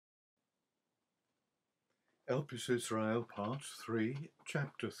Elpis Israel, Part 3,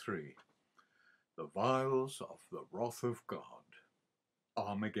 Chapter 3. The Vials of the Wrath of God.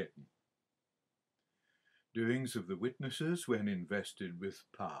 Armageddon. Doings of the witnesses when invested with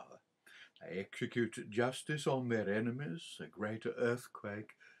power. They execute justice on their enemies, a greater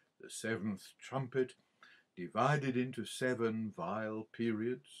earthquake, the seventh trumpet, divided into 7 vial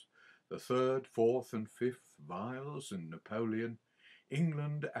periods, the 3rd, 4th, and 5th vials, and Napoleon,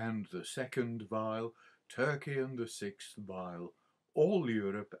 England and the 2nd vial, Turkey and the 6th vial, all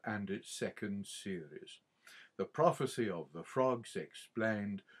Europe and its 2nd series. The prophecy of the frogs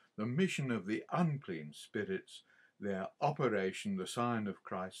explained, the mission of the unclean spirits, their operation the sign of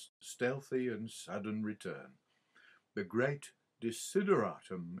Christ's stealthy and sudden return, the great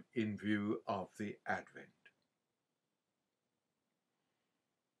desideratum in view of the Advent.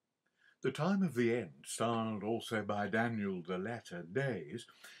 The time of the end, styled also by Daniel the latter days,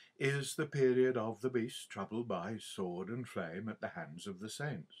 is the period of the beast troubled by sword and flame at the hands of the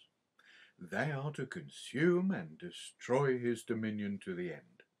saints. They are to consume and destroy his dominion to the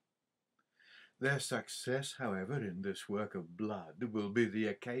end. Their success, however, in this work of blood will be the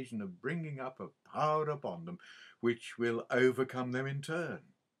occasion of bringing up a power upon them which will overcome them in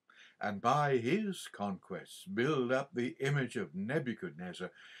turn, and by his conquests build up the image of Nebuchadnezzar,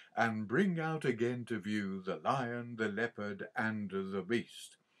 and bring out again to view the lion, the leopard, and the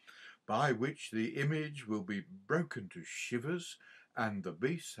beast, by which the image will be broken to shivers, and the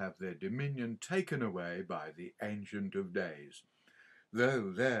beasts have their dominion taken away by the Ancient of Days,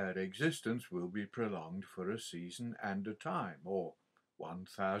 though their existence will be prolonged for a season and a time, or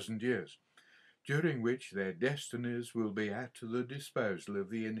 1,000 years, during which their destinies will be at the disposal of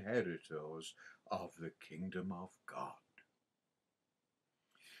the inheritors of the kingdom of God.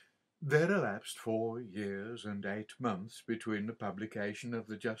 There elapsed 4 years and 8 months between the publication of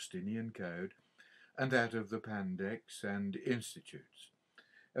the Justinian Code and that of the Pandects and Institutes.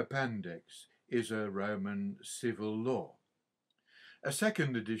 A Pandex is a Roman civil law. A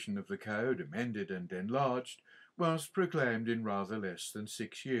second edition of the Code, amended and enlarged, was proclaimed in rather less than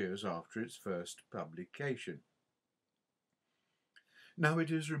 6 years after its first publication. Now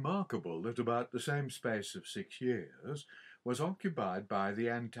it is remarkable that about the same space of 6 years was occupied by the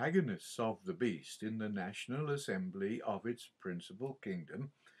antagonists of the beast in the National Assembly of its principal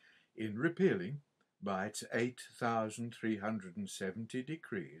kingdom, in repealing, by its 8,370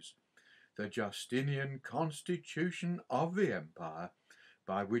 decrees, the Justinian constitution of the empire,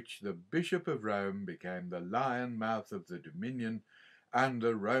 by which the Bishop of Rome became the lion mouth of the dominion, and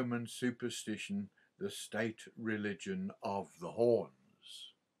the Roman superstition the state religion of the horns.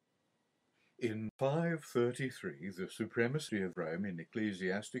 In 533, the supremacy of Rome in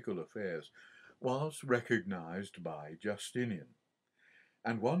ecclesiastical affairs was recognized by Justinian,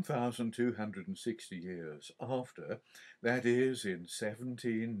 and 1,260 years after, that is, in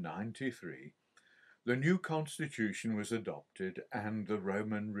 1793, the new constitution was adopted and the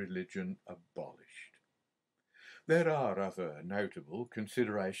Roman religion abolished. There are other notable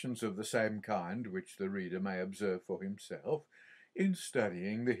considerations of the same kind which the reader may observe for himself in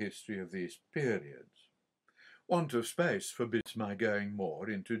studying the history of these periods. Want of space forbids my going more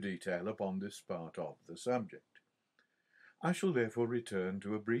into detail upon this part of the subject. I shall therefore return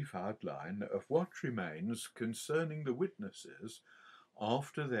to a brief outline of what remains concerning the witnesses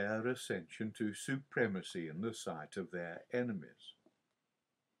after their ascension to supremacy in the sight of their enemies.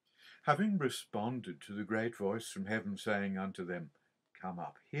 Having responded to the great voice from heaven saying unto them, "Come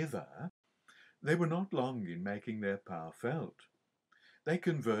up hither," they were not long in making their power felt. They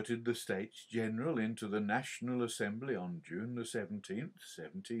converted the States General into the National Assembly on June the 17th,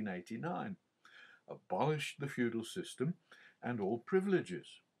 1789, abolished the feudal system and all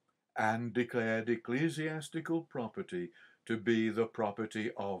privileges, and declared ecclesiastical property to be the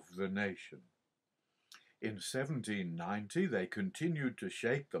property of the nation. In 1790 they continued to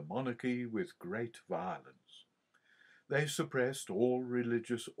shake the monarchy with great violence. They suppressed all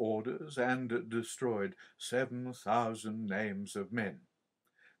religious orders and destroyed 7,000 names of men.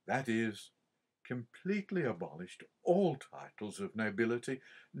 That is, completely abolished all titles of nobility,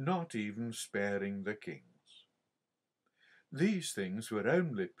 not even sparing the kings. These things were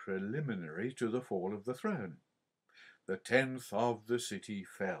only preliminary to the fall of the throne. The 10th of the city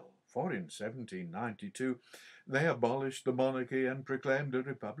fell, for in 1792 they abolished the monarchy and proclaimed a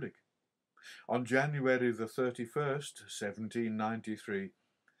republic. On January the 31st, 1793,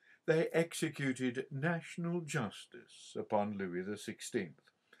 they executed national justice upon Louis XVI,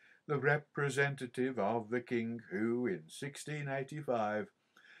 the representative of the king who, in 1685,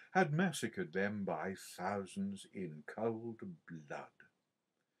 had massacred them by thousands in cold blood.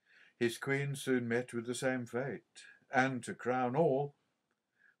 His queen soon met with the same fate, and to crown all,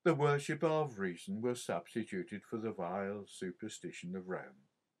 the worship of reason was substituted for the vile superstition of Rome.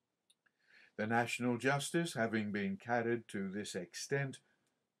 The national justice having been carried to this extent,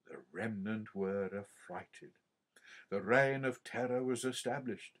 the remnant were affrighted. The reign of terror was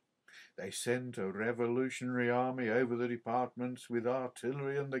established. They sent a revolutionary army over the departments with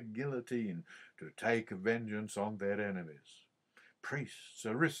artillery and the guillotine to take vengeance on their enemies. Priests,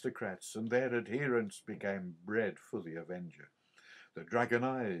 aristocrats, and their adherents became bread for the avenger. The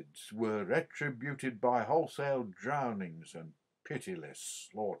Dragonides were retributed by wholesale drownings and pitiless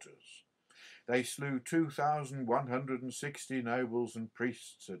slaughters. They slew 2,160 nobles and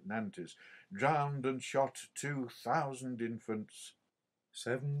priests at Nantes, drowned and shot 2,000 infants,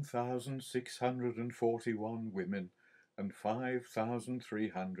 7,641 women, and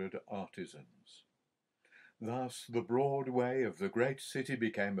 5,300 artisans. Thus the broad way of the great city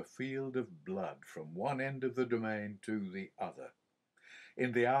became a field of blood from one end of the domain to the other.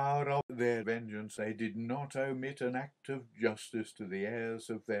 In the hour of their vengeance they did not omit an act of justice to the heirs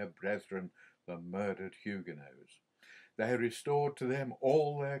of their brethren, the murdered Huguenots. They restored to them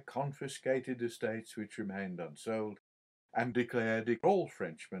all their confiscated estates which remained unsold, and declared all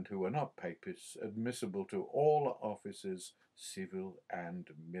Frenchmen who were not papists admissible to all offices, civil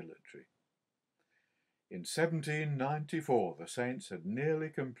and military. In 1794 the saints had nearly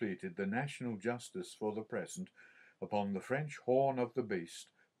completed the national justice for the present upon the French horn of the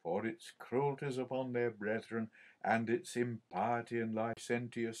beast, for its cruelties upon their brethren, and its impiety and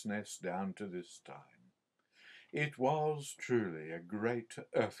licentiousness down to this time. It was truly a great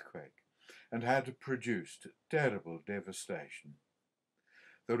earthquake, and had produced terrible devastation.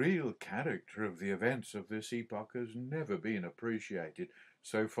 The real character of the events of this epoch has never been appreciated,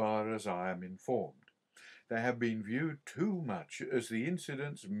 so far as I am informed. They have been viewed too much as the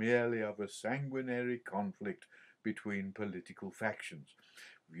incidents merely of a sanguinary conflict between political factions.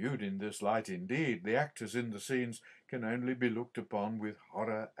 Viewed in this light, indeed, the actors in the scenes can only be looked upon with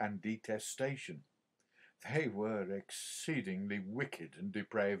horror and detestation. They were exceedingly wicked and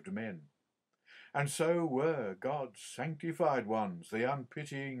depraved men. And so were God's sanctified ones, the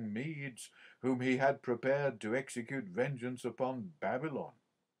unpitying Medes, whom he had prepared to execute vengeance upon Babylon.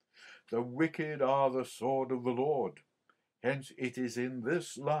 The wicked are the sword of the Lord. Hence it is in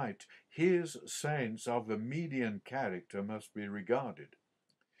this light his saints of the Median character must be regarded.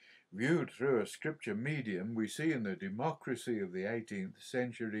 Viewed through a scripture medium, we see in the democracy of the 18th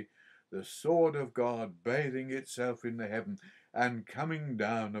century the sword of God bathing itself in the heaven and coming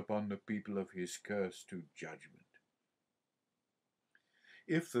down upon the people of his curse to judgment.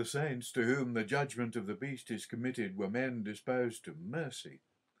 If the saints to whom the judgment of the beast is committed were men disposed to mercy,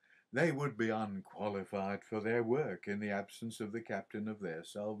 they would be unqualified for their work in the absence of the captain of their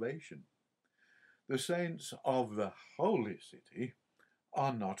salvation. The saints of the holy city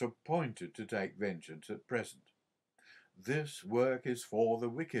are not appointed to take vengeance at present. This work is for the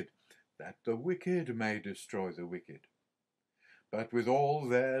wicked, that the wicked may destroy the wicked. But with all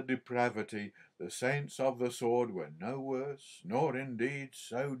their depravity, the saints of the sword were no worse, nor indeed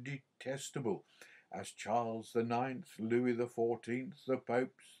so detestable, as Charles IX, Louis XIV, the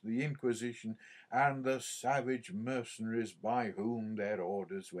popes, the Inquisition, and the savage mercenaries by whom their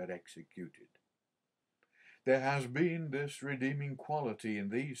orders were executed. There has been this redeeming quality in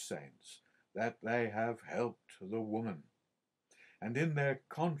these saints, that they have helped the woman, and in their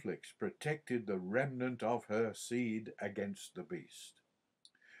conflicts protected the remnant of her seed against the beast.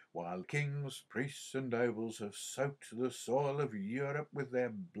 While kings, priests, and nobles have soaked the soil of Europe with their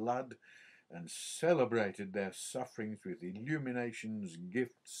blood, and celebrated their sufferings with illuminations,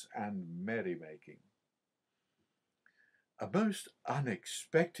 gifts, and merrymaking. A most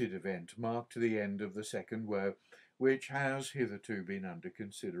unexpected event marked the end of the Second Woe, which has hitherto been under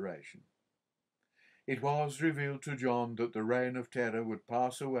consideration. It was revealed to John that the reign of terror would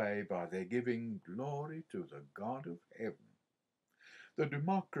pass away by their giving glory to the God of heaven. The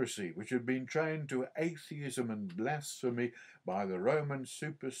democracy, which had been trained to atheism and blasphemy by the Roman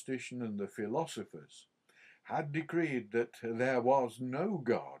superstition and the philosophers, had decreed that there was no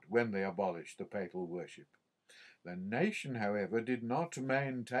God when they abolished the papal worship. The nation, however, did not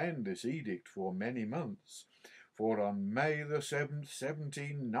maintain this edict for many months, for on May the 7th,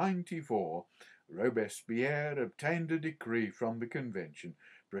 1794, Robespierre obtained a decree from the Convention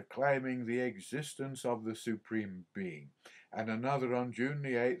proclaiming the existence of the Supreme Being, and another on June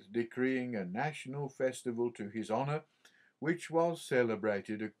the 8th decreeing a national festival to his honour, which was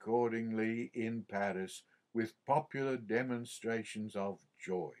celebrated accordingly in Paris with popular demonstrations of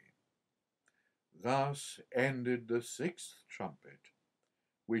joy. Thus ended the sixth trumpet,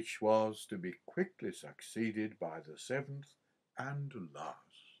 which was to be quickly succeeded by the seventh and last.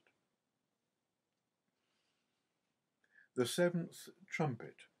 The seventh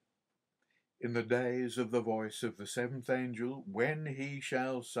trumpet. In the days of the voice of the seventh angel, when he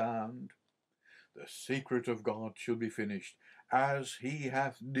shall sound, the secret of God shall be finished, as he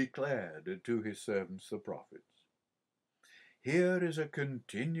hath declared to his servants the prophets. Here is a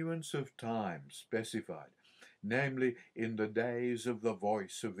continuance of time specified, namely, in the days of the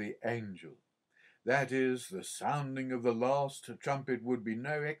voice of the angel. That is, the sounding of the last trumpet would be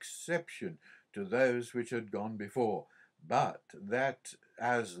no exception to those which had gone before, but that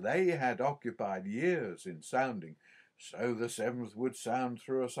as they had occupied years in sounding, so the seventh would sound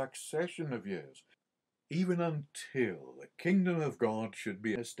through a succession of years, even until the kingdom of God should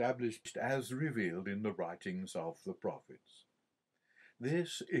be established as revealed in the writings of the prophets.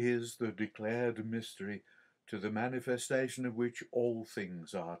 This is the declared mystery, to the manifestation of which all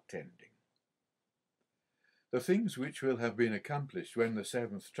things are tending. The things which will have been accomplished when the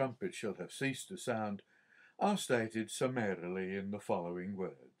seventh trumpet shall have ceased to sound are stated summarily in the following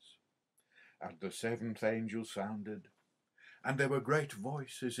words. And the seventh angel sounded, and there were great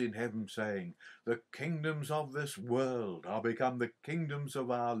voices in heaven saying, The kingdoms of this world are become the kingdoms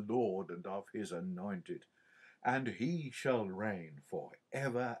of our Lord and of his anointed, and he shall reign for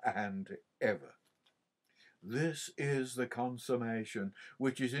ever and ever. This is the consummation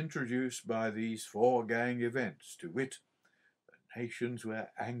which is introduced by these foregoing events, to wit, the nations were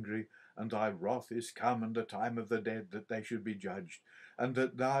angry, and thy wrath is come, and the time of the dead, that they should be judged, and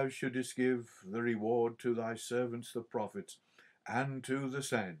that thou shouldest give the reward to thy servants the prophets, and to the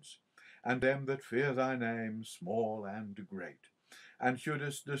saints, and them that fear thy name, small and great, and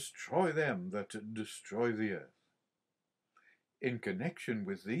shouldest destroy them that destroy the earth. In connection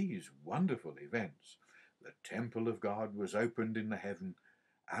with these wonderful events, the temple of God was opened in the heaven,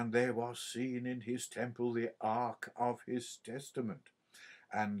 and there was seen in his temple the ark of his testament.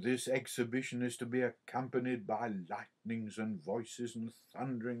 And this exhibition is to be accompanied by lightnings and voices and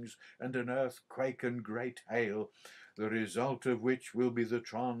thunderings and an earthquake and great hail, the result of which will be the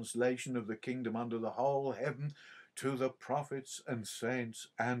translation of the kingdom under the whole heaven to the prophets and saints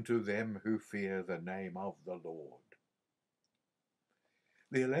and to them who fear the name of the Lord.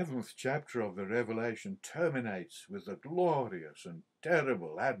 The 11th chapter of the Revelation terminates with the glorious and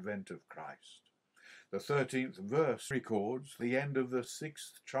terrible advent of Christ. The 13th verse records the end of the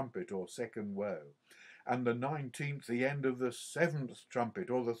 6th trumpet or second woe, and the 19th the end of the 7th trumpet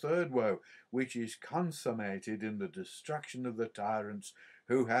or the third woe, which is consummated in the destruction of the tyrants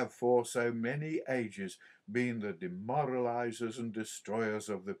who have for so many ages been the demoralizers and destroyers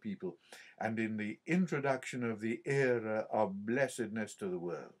of the people, and in the introduction of the era of blessedness to the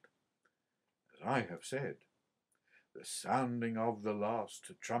world. As I have said, the sounding of the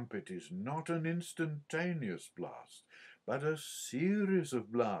last trumpet is not an instantaneous blast, but a series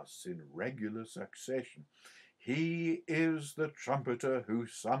of blasts in regular succession. He is the trumpeter who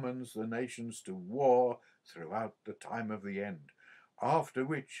summons the nations to war throughout the time of the end, after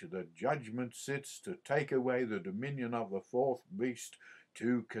which the judgment sits to take away the dominion of the fourth beast,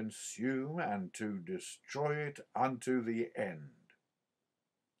 to consume and to destroy it unto the end.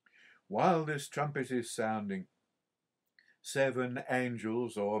 While this trumpet is sounding, 7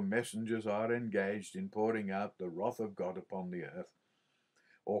 angels or messengers are engaged in pouring out the wrath of God upon the earth,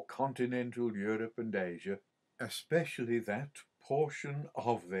 or continental Europe and Asia, especially that portion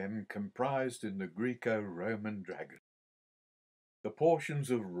of them comprised in the Greco-Roman dragon. The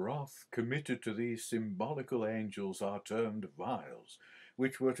portions of wrath committed to these symbolical angels are termed vials,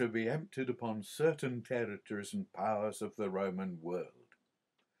 which were to be emptied upon certain territories and powers of the Roman world.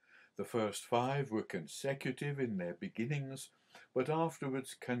 The first 5 were consecutive in their beginnings, but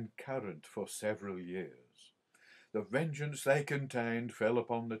afterwards concurrent for several years. The vengeance they contained fell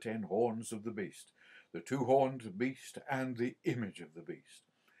upon the 10 horns of the beast, the 2-horned beast, and the image of the beast,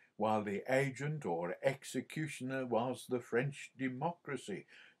 while the agent or executioner was the French democracy,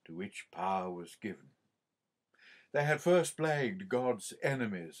 to which power was given. They had first plagued God's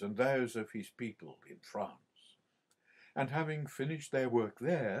enemies and those of his people in France, and having finished their work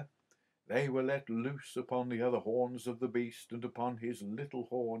there, they were let loose upon the other horns of the beast and upon his little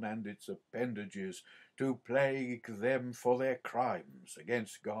horn and its appendages, to plague them for their crimes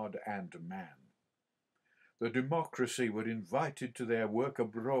against God and man. The democracy were invited to their work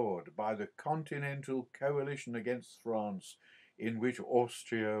abroad by the continental coalition against France, in which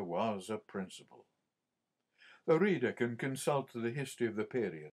Austria was a principal. The reader can consult the history of the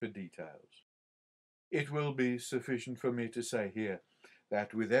period for details. It will be sufficient for me to say here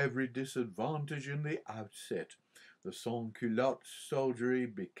that with every disadvantage in the outset, The sans-culotte soldiery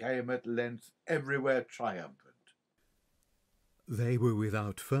became at length everywhere triumphant. They were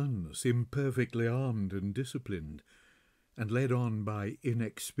without funds, imperfectly armed and disciplined, and led on by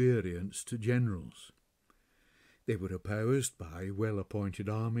inexperienced generals. They were opposed by well-appointed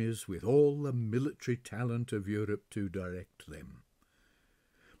armies with all the military talent of Europe to direct them.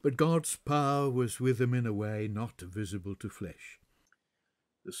 But God's power was with them in a way not visible to flesh.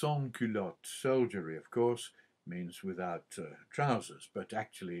 The sans-culotte soldiery, of course, means without trousers, but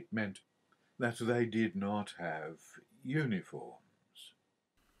actually it meant that they did not have uniforms.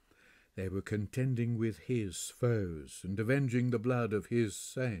 They were contending with his foes and avenging the blood of his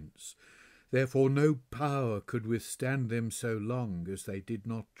saints. Therefore no power could withstand them so long as they did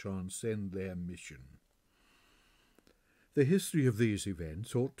not transcend their mission. The history of these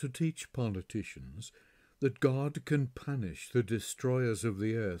events ought to teach politicians that God can punish the destroyers of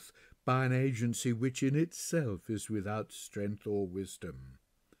the earth by an agency which in itself is without strength or wisdom.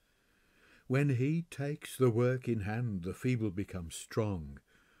 When he takes the work in hand, the feeble become strong,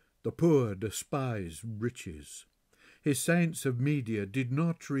 the poor despise riches. His saints of Media did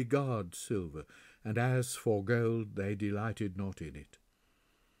not regard silver, and as for gold, they delighted not in it.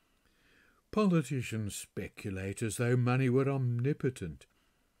 Politicians speculate as though money were omnipotent,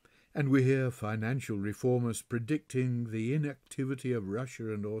 and we hear financial reformers predicting the inactivity of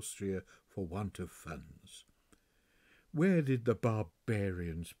Russia and Austria for want of funds. Where did the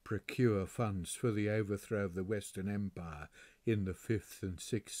barbarians procure funds for the overthrow of the Western Empire in the 5th and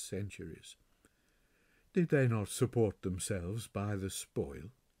 6th centuries? Did they not support themselves by the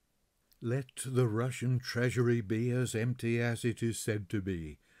spoil? Let the Russian treasury be as empty as it is said to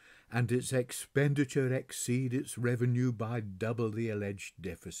be, and its expenditure exceed its revenue by double the alleged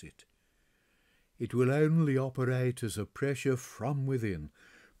deficit. It will only operate as a pressure from within,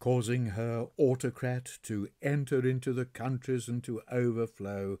 causing her autocrat to enter into the countries and to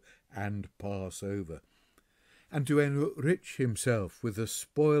overflow and pass over, and to enrich himself with the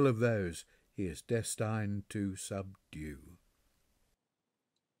spoil of those he is destined to subdue.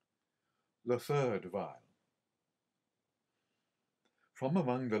 The third vial. From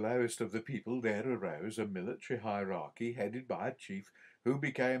among the lowest of the people there arose a military hierarchy headed by a chief who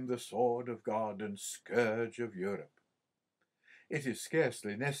became the sword of God and scourge of Europe. It is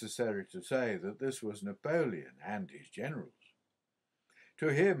scarcely necessary to say that this was Napoleon and his generals. To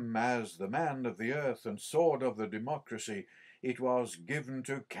him, as the man of the earth and sword of the democracy, it was given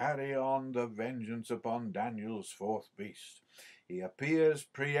to carry on the vengeance upon Daniel's fourth beast. He appears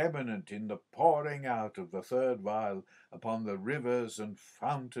preeminent in the pouring out of the third vial upon the rivers and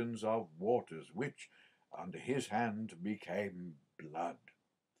fountains of waters, which, under his hand, became blood.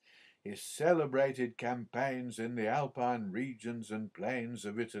 His celebrated campaigns in the alpine regions and plains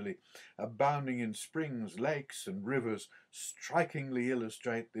of Italy, abounding in springs, lakes, and rivers, strikingly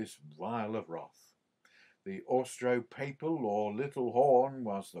illustrate this vial of wrath. The Austro-Papal or Little Horn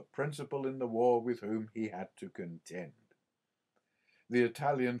was the principal in the war with whom he had to contend. The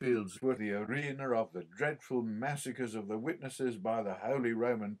Italian fields were the arena of the dreadful massacres of the witnesses by the Holy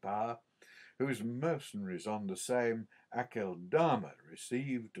Roman power, whose mercenaries on the same Akeldama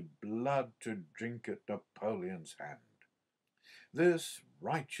received blood to drink at Napoleon's hand. This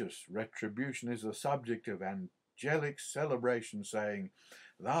righteous retribution is the subject of angelic celebration, saying,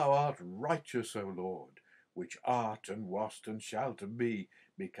 "Thou art righteous, O Lord, which art and wast and shalt be,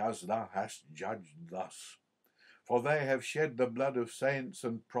 because thou hast judged thus. For they have shed the blood of saints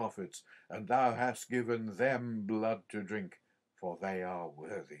and prophets, and thou hast given them blood to drink, for they are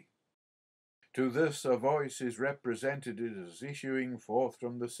worthy." To this a voice is represented as issuing forth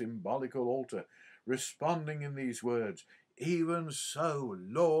from the symbolical altar, responding in these words, "Even so,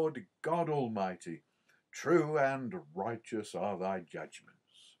 Lord God Almighty, true and righteous are thy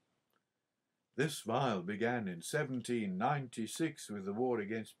judgments." This vial began in 1796 with the war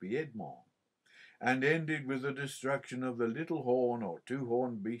against Piedmont, and ended with the destruction of the Little Horn or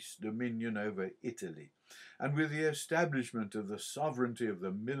Two-Horned Beast's dominion over Italy, and with the establishment of the sovereignty of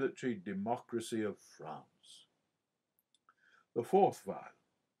the military democracy of France. The fourth vial.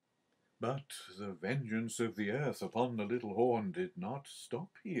 But the vengeance of the earth upon the Little Horn did not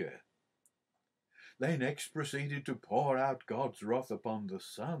stop here. They next proceeded to pour out God's wrath upon the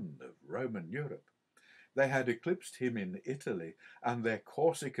Sun of Roman Europe. They had eclipsed him in Italy, and their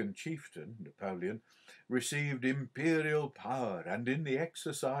Corsican chieftain, Napoleon, received imperial power, and in the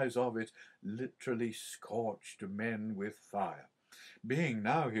exercise of it literally scorched men with fire. Being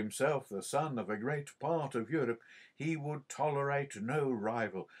now himself the son of a great part of Europe, he would tolerate no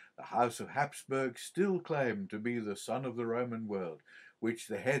rival. The House of Habsburg still claimed to be the son of the Roman world, which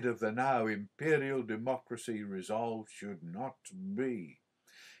the head of the now imperial democracy resolved should not be.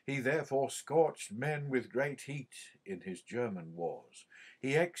 He therefore scorched men with great heat in his German wars.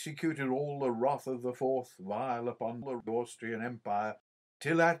 He executed all the wrath of the fourth vial upon the Austrian Empire,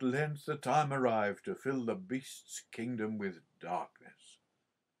 till at length the time arrived to fill the beast's kingdom with darkness.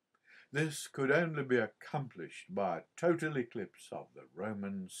 This could only be accomplished by a total eclipse of the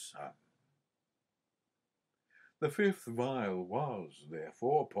Roman sun. The fifth vial was,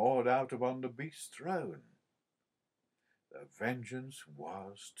 therefore, poured out upon the beast's throne. The vengeance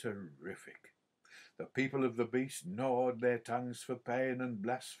was terrific. The people of the beast gnawed their tongues for pain and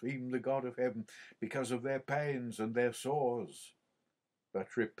blasphemed the God of heaven because of their pains and their sores,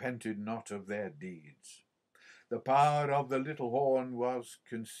 but repented not of their deeds. The power of the little horn was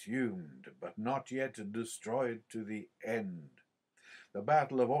consumed, but not yet destroyed to the end. The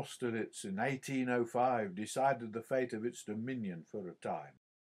Battle of Austerlitz in 1805 decided the fate of its dominion for a time.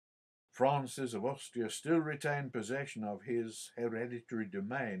 Francis of Austria still retained possession of his hereditary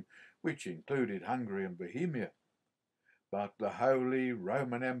domain, which included Hungary and Bohemia. But the Holy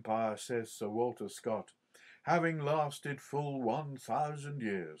Roman Empire, says Sir Walter Scott, having lasted full 1,000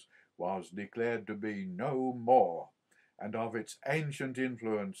 years, was declared to be no more, and of its ancient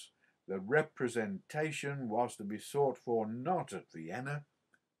influence the representation was to be sought for not at Vienna,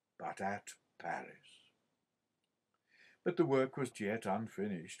 but at Paris. But the work was yet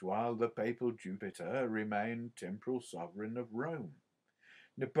unfinished, while the papal Jupiter remained temporal sovereign of Rome.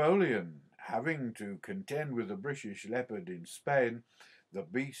 Napoleon, having to contend with the British leopard in Spain, the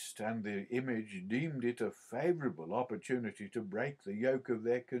beast and the image deemed it a favourable opportunity to break the yoke of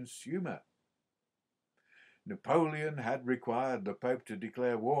their consumer. Napoleon had required the Pope to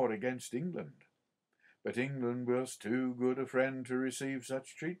declare war against England, but England was too good a friend to receive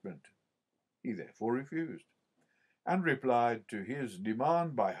such treatment. He therefore refused, and replied to his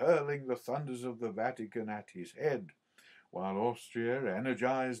demand by hurling the thunders of the Vatican at his head, while Austria,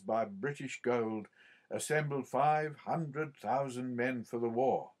 energized by British gold, assembled 500,000 men for the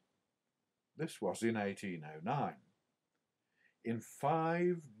war. This was in 1809. In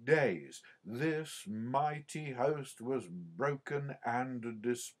 5 days, this mighty host was broken and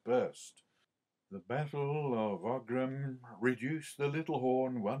dispersed. The Battle of Wagram reduced the little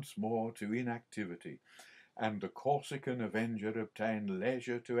horn once more to inactivity, and the Corsican avenger obtained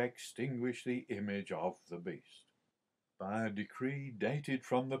leisure to extinguish the image of the beast. By a decree dated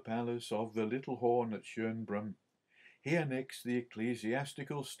from the palace of the Little Horn at Schönbrunn, he annexed the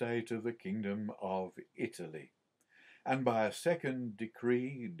ecclesiastical state of the Kingdom of Italy, and by a second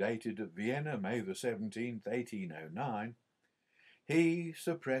decree dated at Vienna, May the 17th, 1809, he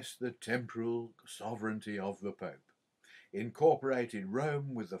suppressed the temporal sovereignty of the Pope, incorporated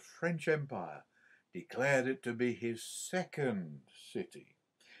Rome with the French Empire, declared it to be his second city,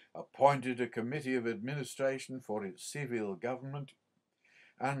 appointed a committee of administration for its civil government,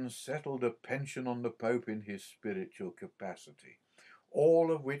 and settled a pension on the Pope in his spiritual capacity,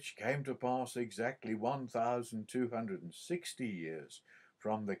 all of which came to pass exactly 1,260 years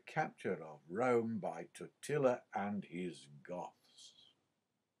from the capture of Rome by Totila and his Goths.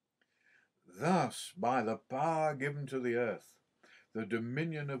 Thus, by the power given to the earth, the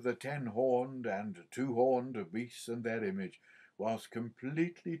dominion of the 10-horned and 2-horned beasts and their image was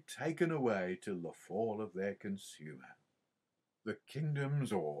completely taken away till the fall of their consumer. The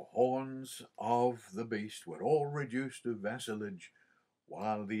kingdoms or horns of the beast were all reduced to vassalage,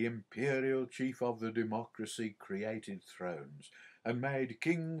 while the imperial chief of the democracy created thrones, and made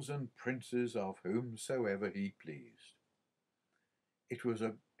kings and princes of whomsoever he pleased. It was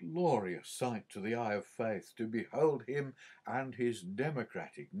a glorious sight to the eye of faith to behold him and his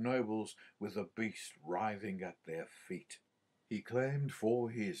democratic nobles with the beast writhing at their feet. He claimed for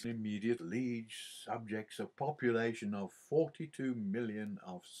his immediate liege subjects a population of 42 million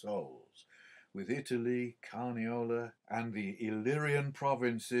of souls, with Italy, Carniola, and the Illyrian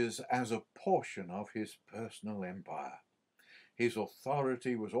provinces as a portion of his personal empire. His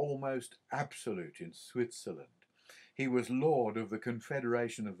authority was almost absolute in Switzerland. He was lord of the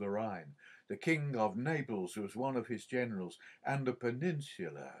Confederation of the Rhine. The King of Naples was one of his generals, and the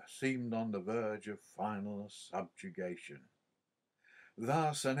peninsula seemed on the verge of final subjugation.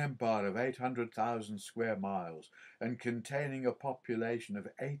 Thus an empire of 800,000 square miles, and containing a population of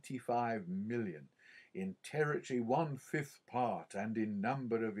 85 million, in territory 1/5 part, and in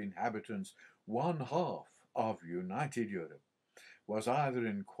number of inhabitants 1/2 of United Europe, was either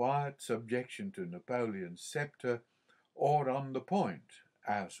in quiet subjection to Napoleon's sceptre, or on the point,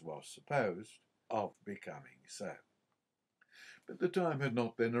 as was supposed, of becoming so. But the time had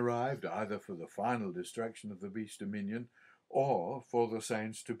not then arrived either for the final destruction of the beast dominion, or for the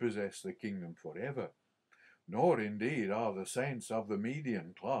saints to possess the kingdom forever. Nor indeed are the saints of the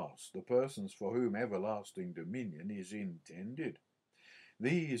median class the persons for whom everlasting dominion is intended.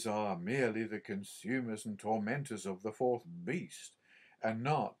 These are merely the consumers and tormentors of the fourth beast, and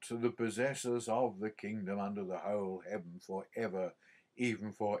not the possessors of the kingdom under the whole heaven for ever,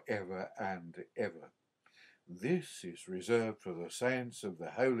 even for ever and ever. This is reserved for the saints of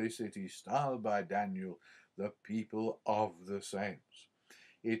the holy city, styled by Daniel the people of the saints.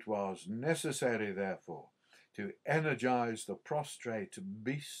 It was necessary, therefore, to energize the prostrate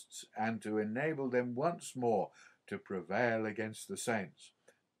beasts and to enable them once more to prevail against the saints,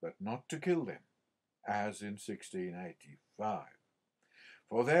 but not to kill them, as in 1685.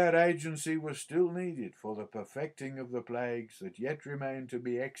 For their agency was still needed for the perfecting of the plagues that yet remained to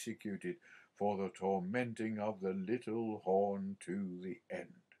be executed for the tormenting of the little horn to the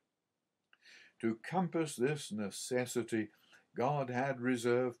end. To compass this necessity, God had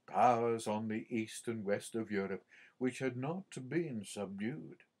reserved powers on the east and west of Europe which had not been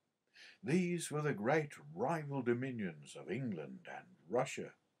subdued. These were the great rival dominions of England and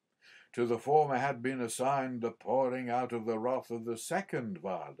Russia. To the former had been assigned the pouring out of the wrath of the second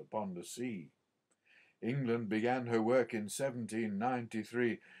vial upon the sea. England began her work in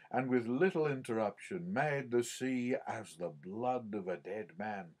 1793, and with little interruption made the sea as the blood of a dead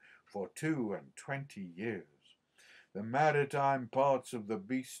man for 22 years. The maritime parts of the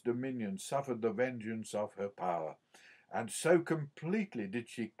beast's dominion suffered the vengeance of her power, and so completely did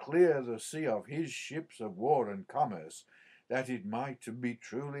she clear the sea of his ships of war and commerce, that it might be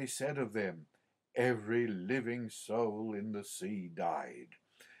truly said of them, every living soul in the sea died,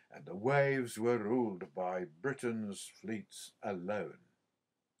 and the waves were ruled by Britain's fleets alone.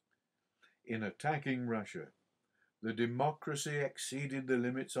 In attacking Russia, the democracy exceeded the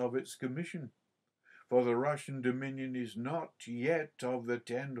limits of its commission, for the Russian dominion is not yet of the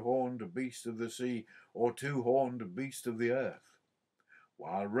 10-horned beast of the sea or 2-horned beast of the earth.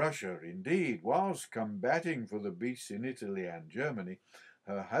 While Russia, indeed, was combating for the beasts in Italy and Germany,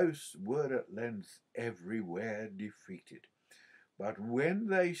 her hosts were at length everywhere defeated. But when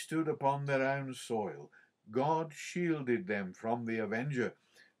they stood upon their own soil, God shielded them from the avenger,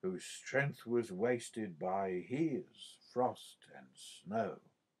 whose strength was wasted by his frost and snow.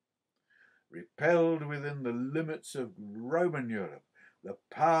 Repelled within the limits of Roman Europe, the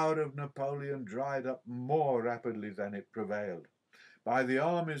power of Napoleon dried up more rapidly than it prevailed. By the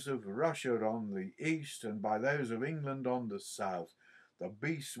armies of Russia on the east and by those of England on the south, the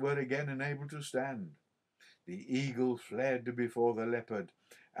beasts were again enabled to stand. The eagle fled before the leopard,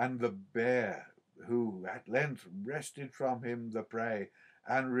 and the bear, who at length wrested from him the prey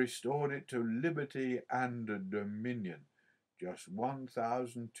and restored it to liberty and dominion, just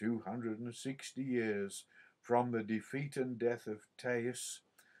 1,260 years from the defeat and death of Taeus,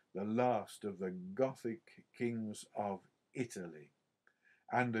 the last of the Gothic kings of Italy,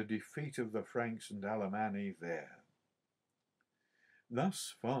 and the defeat of the Franks and Alemanni there.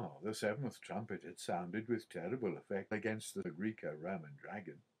 Thus far the seventh trumpet had sounded with terrible effect against the Greco-Roman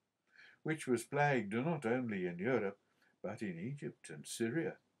dragon, which was plagued not only in Europe, but in Egypt and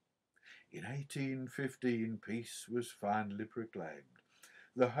Syria. In 1815 peace was finally proclaimed,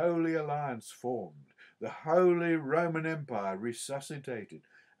 the Holy Alliance formed, the Holy Roman Empire resuscitated,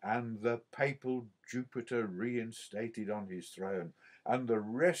 and the papal Jupiter reinstated on his throne, and the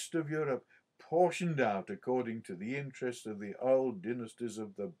rest of Europe portioned out according to the interest of the old dynasties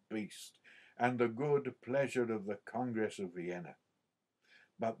of the beast and the good pleasure of the Congress of Vienna.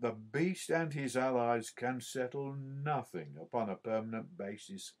 But the beast and his allies can settle nothing upon a permanent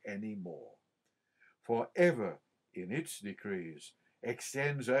basis any more. Forever, in its decrees,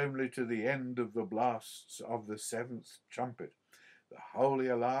 extends only to the end of the blasts of the seventh trumpet. The Holy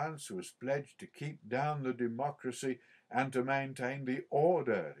Alliance was pledged to keep down the democracy and to maintain the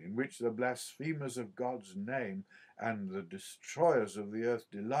order in which the blasphemers of God's name and the destroyers of the earth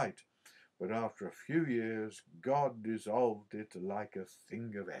delight, but after a few years God dissolved it like a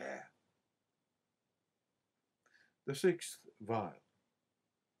thing of air. The sixth vial.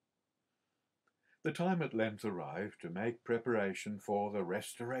 The time at length arrived to make preparation for the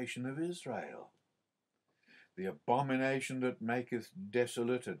restoration of Israel. The abomination that maketh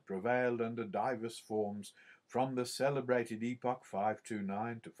desolate had prevailed under divers forms from the celebrated epoch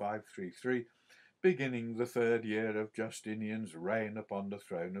 529 to 533, beginning the third year of Justinian's reign upon the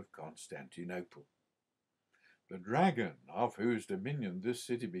throne of Constantinople. The dragon, of whose dominion this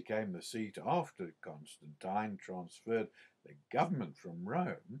city became the seat after Constantine transferred the government from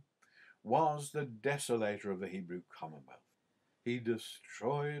Rome, was the desolator of the Hebrew commonwealth. He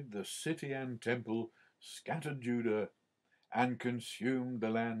destroyed the city and temple, scattered Judah, and consumed the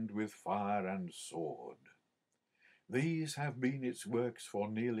land with fire and sword. These have been its works for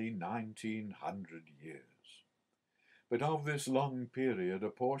nearly 1900 years. But of this long period a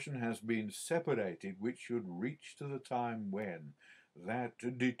portion has been separated which should reach to the time when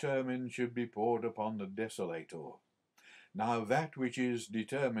that determined should be poured upon the desolator. Now that which is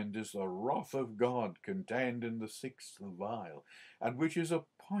determined is the wrath of God contained in the sixth vial, and which is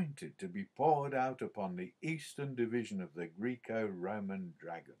appointed to be poured out upon the eastern division of the Greco-Roman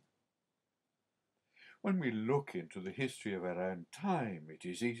dragon. When we look into the history of our own time, it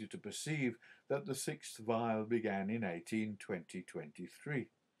is easy to perceive that the sixth vial began in 1820-23.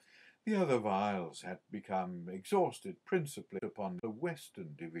 The other vials had become exhausted principally upon the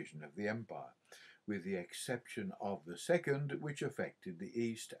western division of the empire, with the exception of the second, which affected the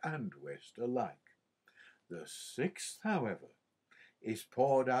east and west alike. The sixth, however, is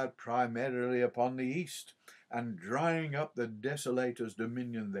poured out primarily upon the east, and drying up the desolator's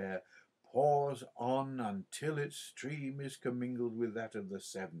dominion there, pours on until its stream is commingled with that of the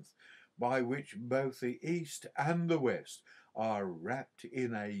seventh, by which both the east and the west are wrapped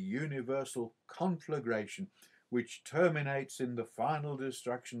in a universal conflagration which terminates in the final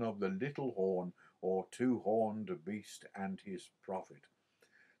destruction of the little horn or two-horned beast and his prophet,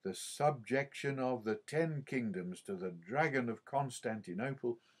 the subjection of the 10 kingdoms to the dragon of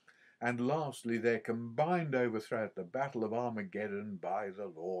Constantinople, and lastly their combined overthrow at the Battle of Armageddon by the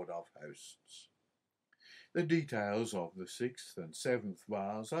Lord of Hosts. The details of the sixth and seventh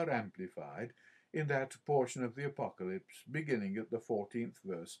vials are amplified in that portion of the Apocalypse beginning at the 14th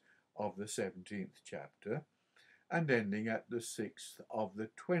verse of the 17th chapter and ending at the 6th of the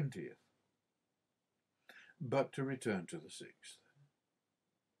 20th. But to return to the sixth.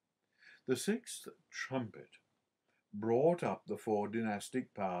 The sixth trumpet brought up the 4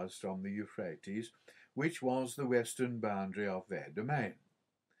 dynastic powers from the Euphrates, which was the western boundary of their domain.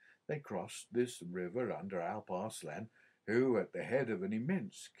 They crossed this river under Alparslan, who, at the head of an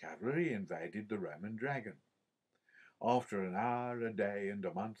immense cavalry, invaded the Roman dragon. After an hour, a day, and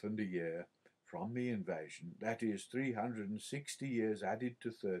a month, and a year from the invasion, that is 360 years added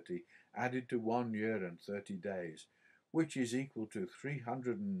to 30, added to 1 year and 30 days, which is equal to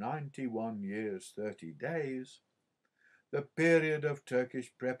 391 years 30 days, the period of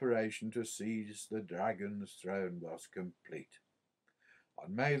Turkish preparation to seize the dragon's throne was complete.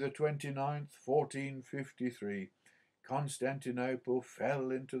 On May the 29th, 1453, Constantinople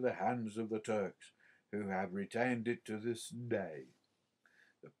fell into the hands of the Turks, who have retained it to this day.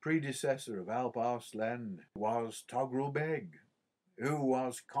 The predecessor of Alparslan was Togrul Beg, who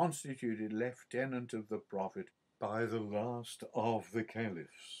was constituted lieutenant of the Prophet by the last of the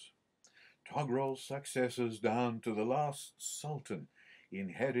caliphs. Togrul's successors down to the last sultan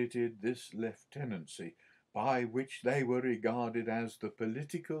inherited this lieutenancy, by which they were regarded as the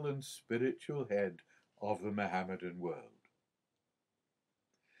political and spiritual head of the Mohammedan world.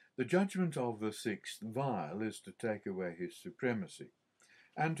 The judgment of the sixth vial is to take away his supremacy,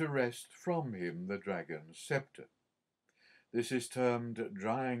 and to wrest from him the dragon's sceptre. This is termed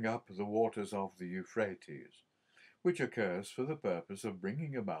drying up the waters of the Euphrates, which occurs for the purpose of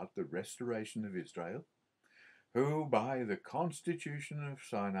bringing about the restoration of Israel, who, by the constitution of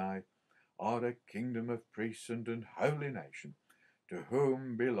Sinai, are a kingdom of priests and an holy nation, to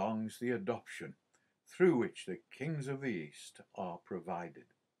whom belongs the adoption, through which the kings of the East are provided.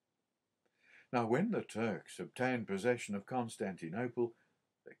 Now, when the Turks obtained possession of Constantinople,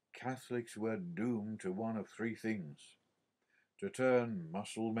 the Catholics were doomed to one of 3 things: to turn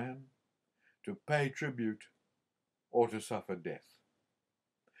Mussulman, to pay tribute, or to suffer death.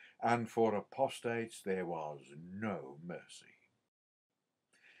 And for apostates there was no mercy.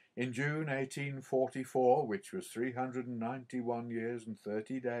 In June 1844, which was 391 years and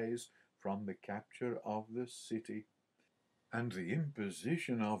 30 days from the capture of the city, and the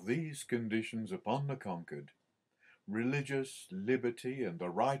imposition of these conditions upon the conquered, religious liberty and the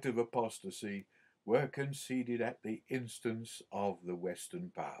right of apostasy were conceded at the instance of the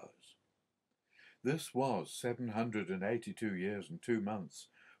Western powers. This was 782 years and 2 months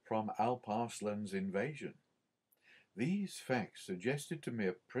from Alparslan's invasion. These facts suggested to me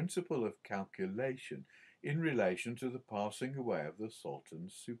a principle of calculation in relation to the passing away of the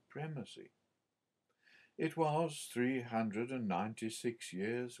Sultan's supremacy. It was 396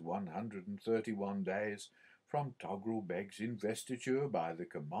 years, 131 days from Togrul Beg's investiture by the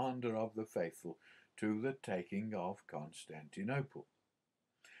commander of the faithful to the taking of Constantinople.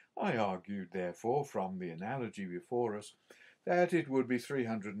 I argued, therefore, from the analogy before us, that it would be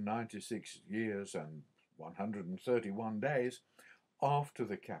 396 years and 131 days after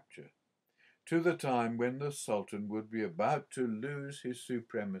the capture, to the time when the Sultan would be about to lose his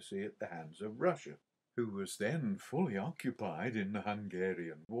supremacy at the hands of Russia, who was then fully occupied in the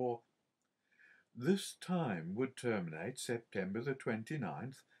Hungarian War. This time would terminate September the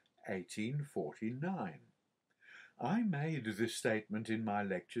 29th, 1849. I made this statement in my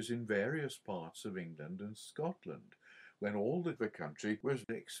lectures in various parts of England and Scotland, when all the country was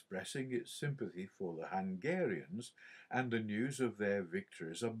expressing its sympathy for the Hungarians and the news of their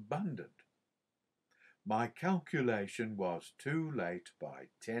victories abundant. My calculation was too late by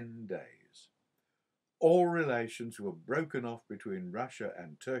 10 days. All relations were broken off between Russia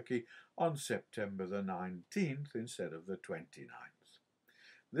and Turkey on September the 19th instead of the 29th.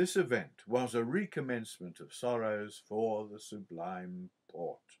 This event was a recommencement of sorrows for the Sublime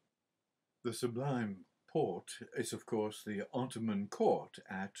Porte. The Sublime Porte is, of course, the Ottoman court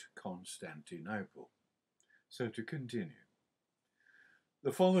at Constantinople. So to continue.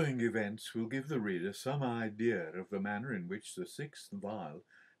 The following events will give the reader some idea of the manner in which the sixth vial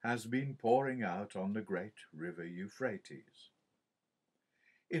has been pouring out on the great river Euphrates.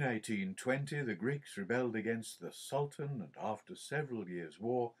 In 1820, the Greeks rebelled against the Sultan and, after several years'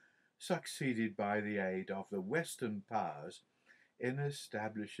 war, succeeded by the aid of the Western powers in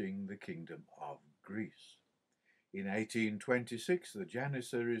establishing the Kingdom of Greece. In 1826, the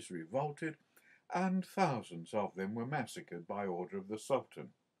Janissaries revolted, and thousands of them were massacred by order of the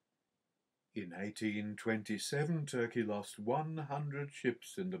Sultan. In 1827, Turkey lost 100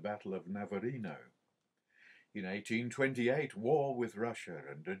 ships in the Battle of Navarino. In 1828, war with Russia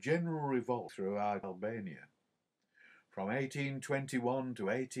and a general revolt throughout Albania. From 1821 to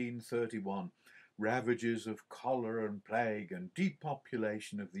 1831, ravages of cholera and plague and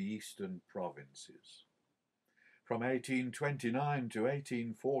depopulation of the eastern provinces. From 1829 to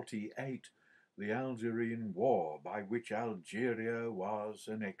 1848, the Algerine War, by which Algeria was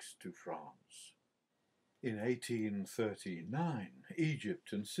annexed to France. In 1839,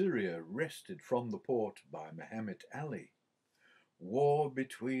 Egypt and Syria wrested from the Porte by Muhammad Ali. War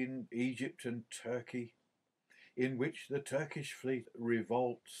between Egypt and Turkey, in which the Turkish fleet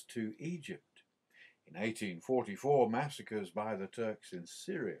revolts to Egypt. In 1844, massacres by the Turks in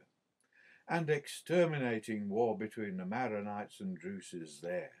Syria, and exterminating war between the Maronites and Druses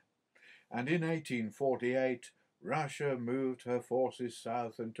there. And in 1848, Russia moved her forces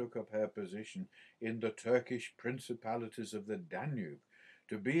south and took up her position in the Turkish principalities of the Danube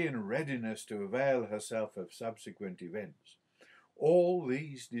to be in readiness to avail herself of subsequent events. All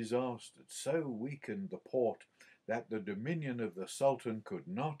these disasters so weakened the Porte that the dominion of the Sultan could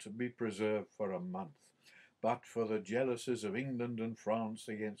not be preserved for a month, but for the jealousies of England and France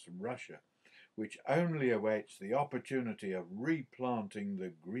against Russia, which only awaits the opportunity of replanting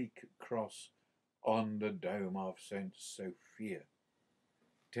the Greek cross on the dome of St. Sophia.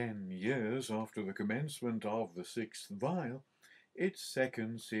 10 years after the commencement of the sixth vial, its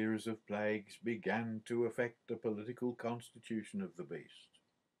second series of plagues began to affect the political constitution of the beast.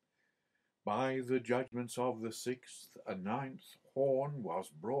 By the judgments of the sixth, a ninth horn was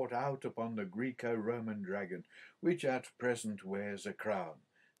brought out upon the Greco-Roman dragon, which at present wears a crown.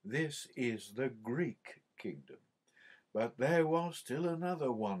 This is the Greek kingdom. But there was still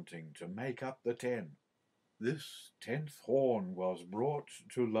another wanting to make up the 10. This 10th horn was brought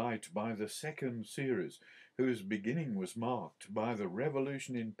to light by the second series, whose beginning was marked by the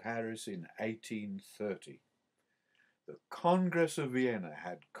revolution in Paris in 1830. The Congress of Vienna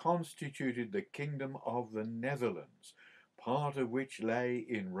had constituted the Kingdom of the Netherlands, part of which lay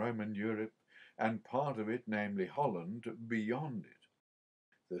in Roman Europe, and part of it, namely Holland, beyond it.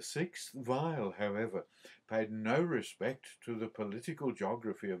 The sixth vial, however, paid no respect to the political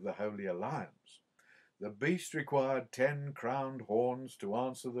geography of the Holy Alliance. The beast required 10 crowned horns to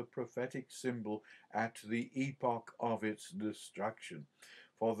answer the prophetic symbol at the epoch of its destruction,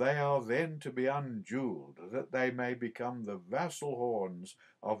 for they are then to be unjewelled, that they may become the vassal horns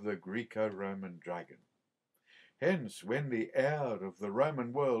of the Greco-Roman dragon. Hence, when the air of the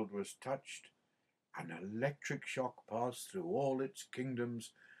Roman world was touched, an electric shock passed through all its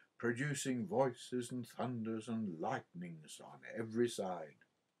kingdoms, producing voices and thunders and lightnings on every side.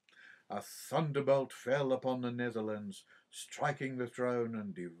 A thunderbolt fell upon the Netherlands, striking the throne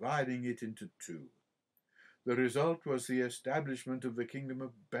and dividing it into two. The result was the establishment of the Kingdom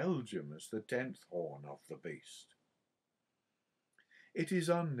of Belgium as the 10th horn of the beast. It is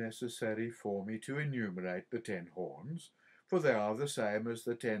unnecessary for me to enumerate the 10 horns, for they are the same as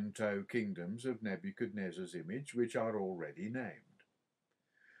the 10-toe kingdoms of Nebuchadnezzar's image, which are already named.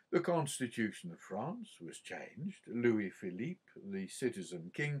 The constitution of France was changed, Louis Philippe, the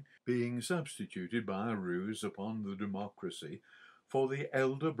citizen king, being substituted by a ruse upon the democracy for the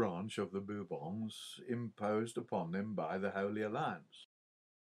elder branch of the Bourbons imposed upon them by the Holy Alliance.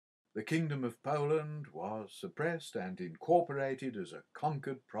 The Kingdom of Poland was suppressed and incorporated as a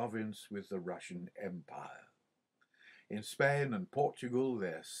conquered province with the Russian Empire. In Spain and Portugal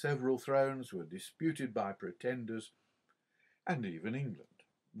their several thrones were disputed by pretenders, and even England,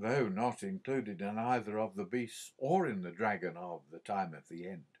 though not included in either of the beasts or in the dragon of the time of the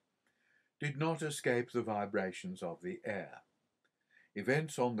end, did not escape the vibrations of the air.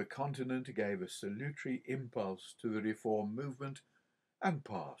 Events on the continent gave a salutary impulse to the reform movement and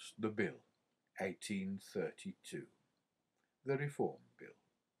passed the Bill, 1832, the Reform Bill.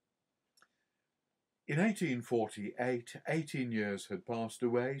 In 1848, 18 years had passed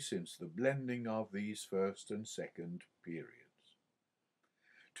away since the blending of these first and second periods.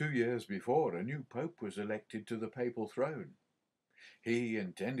 2 years before, a new pope was elected to the papal throne. He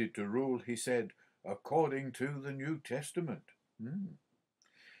intended to rule, he said, according to the New Testament.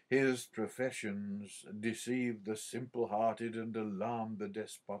 His professions deceived the simple-hearted and alarmed the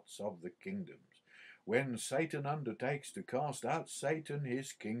despots of the kingdoms. When Satan undertakes to cast out Satan,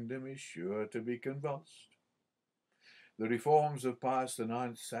 his kingdom is sure to be convulsed. The reforms of Pius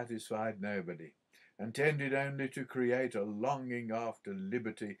IX satisfied nobody, and tended only to create a longing after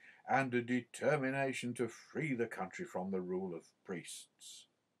liberty and a determination to free the country from the rule of priests.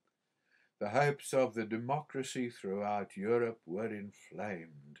 The hopes of the democracy throughout Europe were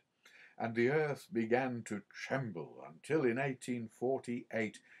inflamed, and the earth began to tremble until in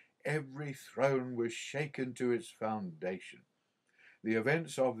 1848 every throne was shaken to its foundation. The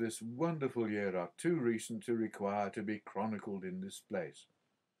events of this wonderful year are too recent to require to be chronicled in this place.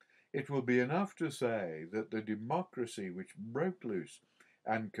 It will be enough to say that the democracy which broke loose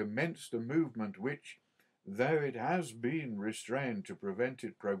and commenced a movement which, though it has been restrained to prevent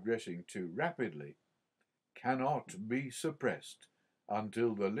it progressing too rapidly, cannot be suppressed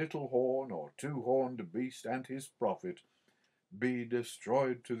until the little horn or two-horned beast and his prophet be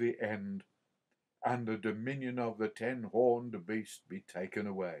destroyed to the end, and the dominion of the 10-horned beast be taken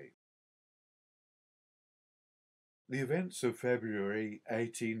away. The events of February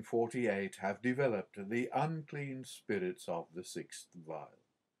 1848 have developed the unclean spirits of the sixth vial.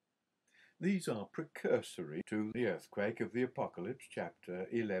 These are precursory to the earthquake of the Apocalypse, chapter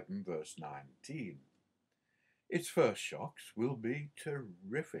 11, verse 19. Its first shocks will be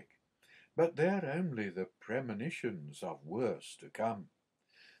terrific, but they're only the premonitions of worse to come.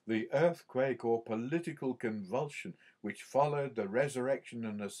 The earthquake or political convulsion which followed the resurrection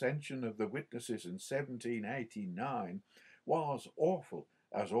and ascension of the witnesses in 1789 was awful,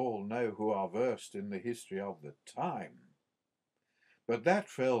 as all know who are versed in the history of the time. But that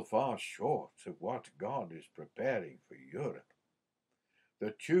fell far short of what God is preparing for Europe.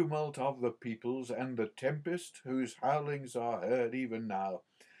 The tumult of the peoples and the tempest, whose howlings are heard even now,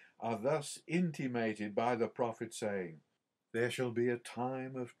 are thus intimated by the prophet, saying, "There shall be a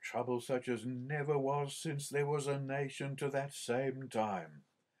time of trouble such as never was since there was a nation to that same time.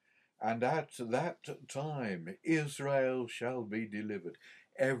 And at that time Israel shall be delivered,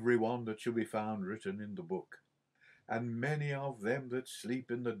 every one that shall be found written in the book. And many of them that sleep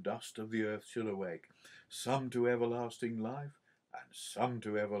in the dust of the earth shall awake, some to everlasting life, and some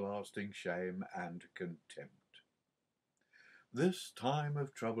to everlasting shame and contempt." This time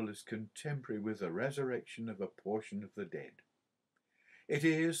of trouble is contemporary with the resurrection of a portion of the dead. It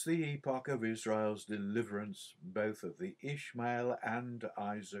is the epoch of Israel's deliverance, both of the Ishmael and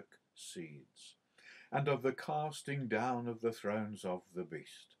Isaac seeds, and of the casting down of the thrones of the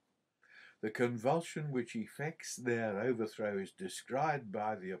beast. The convulsion which effects their overthrow is described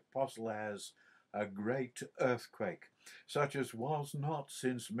by the apostle as a great earthquake, such as was not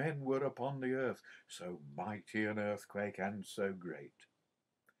since men were upon the earth, so mighty an earthquake and so great.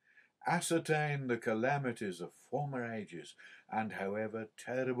 Ascertain the calamities of former ages, and however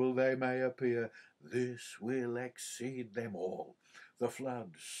terrible they may appear, this will exceed them all. The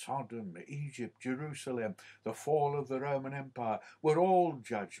flood, Sodom, Egypt, Jerusalem, the fall of the Roman Empire were all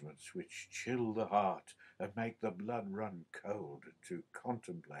judgments which chill the heart and make the blood run cold to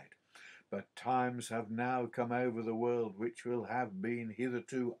contemplate. But times have now come over the world which will have been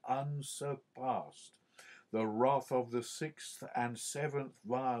hitherto unsurpassed. The wrath of the sixth and seventh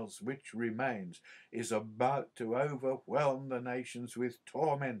vials which remains is about to overwhelm the nations with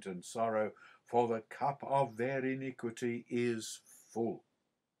torment and sorrow, for the cup of their iniquity is full.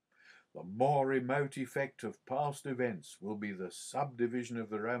 The more remote effect of past events will be the subdivision of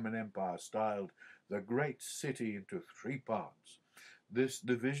the Roman Empire, styled the Great City, into 3 parts. This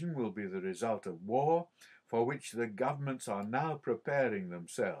division will be the result of war, for which the governments are now preparing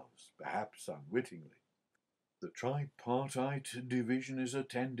themselves, perhaps unwittingly. The tripartite division is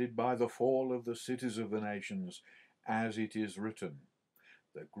attended by the fall of the cities of the nations, as it is written,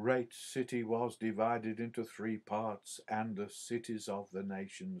 "The great city was divided into three parts, and the cities of the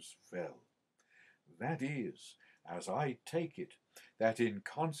nations fell." That is, as I take it, that in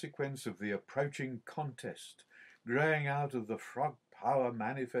consequence of the approaching contest growing out of the frog power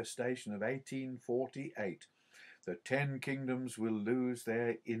manifestation of 1848, the 10 kingdoms will lose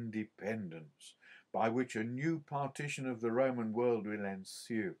their independence, by which a new partition of the Roman world will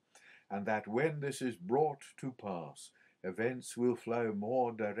ensue, and that when this is brought to pass, events will flow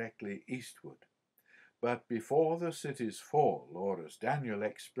more directly eastward. But before the cities fall, or as Daniel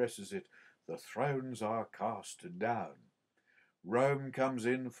expresses it, the thrones are cast down, Rome comes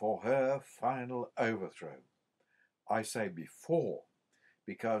in for her final overthrow. I say before,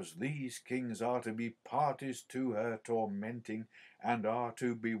 because these kings are to be parties to her tormenting, and are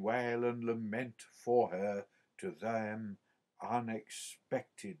to bewail and lament for her, to them,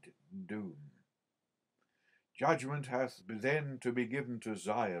 unexpected doom. Judgment hath then to be given to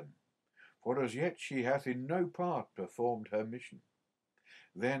Zion, for as yet she hath in no part performed her mission.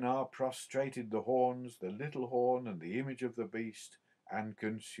 Then are prostrated the horns, the little horn, and the image of the beast, and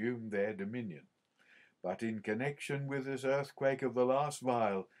consumed their dominion. But in connection with this earthquake of the last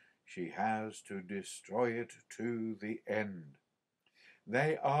vial, she has to destroy it to the end.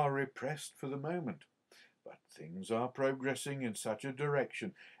 They are repressed for the moment, but things are progressing in such a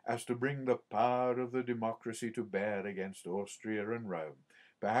direction as to bring the power of the democracy to bear against Austria and Rome,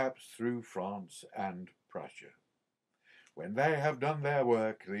 perhaps through France and Prussia. When they have done their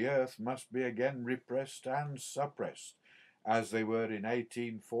work, the earth must be again repressed and suppressed, as they were in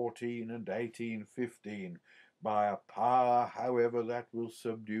 1814 and 1815, by a power, however, that will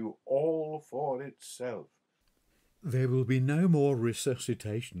subdue all for itself. There will be no more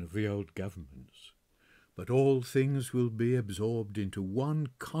resuscitation of the old governments, but all things will be absorbed into one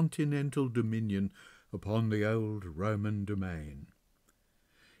continental dominion upon the old Roman domain.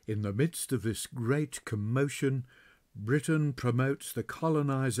 In the midst of this great commotion, Britain promotes the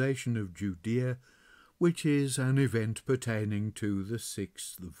colonization of Judea, which is an event pertaining to the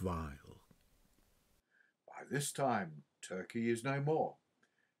 6th vial. By this time, Turkey is no more,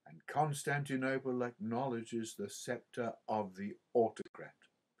 and Constantinople acknowledges the sceptre of the autocrat.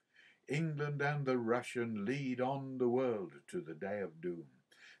 England and the Russian lead on the world to the day of doom.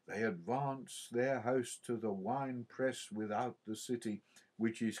 They advance their host to the winepress without the city,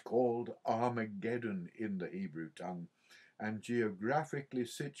 which is called Armageddon in the Hebrew tongue, and geographically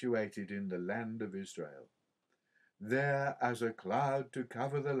situated in the land of Israel. There, as a cloud to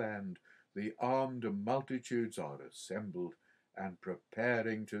cover the land, the armed multitudes are assembled and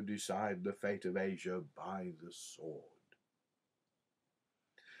preparing to decide the fate of Asia by the sword.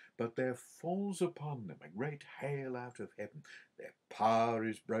 But there falls upon them a great hail out of heaven. Their power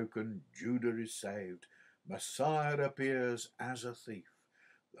is broken, Judah is saved, Messiah appears as a thief,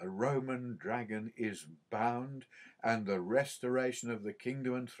 the Roman dragon is bound, and the restoration of the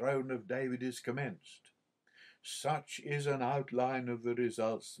kingdom and throne of David is commenced. Such is an outline of the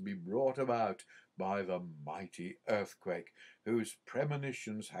results to be brought about by the mighty earthquake, whose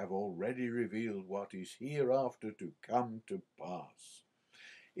premonitions have already revealed what is hereafter to come to pass.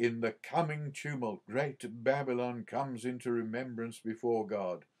 In the coming tumult, great Babylon comes into remembrance before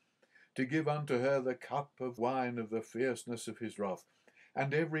God, to give unto her the cup of wine of the fierceness of his wrath.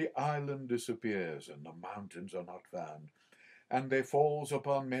 And every island disappears, and the mountains are not found. And there falls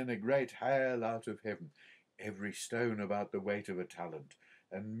upon men a great hail out of heaven, every stone about the weight of a talent.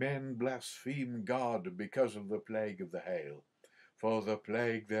 And men blaspheme God because of the plague of the hail, for the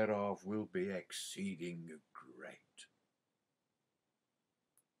plague thereof will be exceeding great.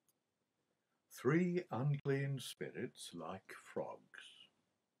 3 unclean spirits like frogs.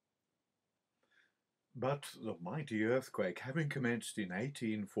 But the mighty earthquake having commenced in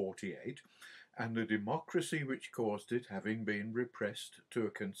 1848, and the democracy which caused it having been repressed to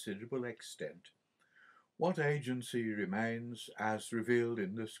a considerable extent, what agency remains, as revealed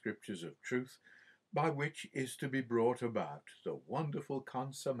in the Scriptures of truth, by which is to be brought about the wonderful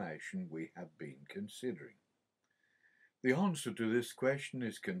consummation we have been considering? The answer to this question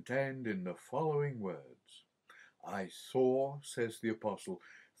is contained in the following words. I saw, says the apostle,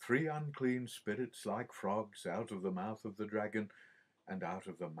 3 unclean spirits like frogs out of the mouth of the dragon, and out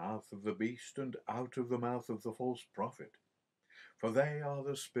of the mouth of the beast, and out of the mouth of the false prophet. For they are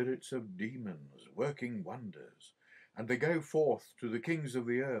the spirits of demons, working wonders, and they go forth to the kings of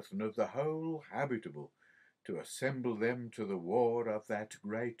the earth and of the whole habitable, to assemble them to the war of that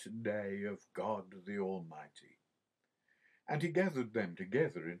great day of God the Almighty. And he gathered them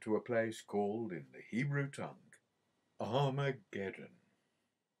together into a place called in the Hebrew tongue Armageddon.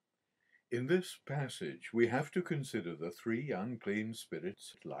 In this passage we have to consider the three unclean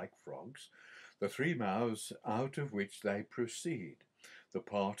spirits like frogs, the three mouths out of which they proceed, the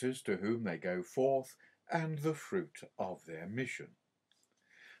parties to whom they go forth, and the fruit of their mission.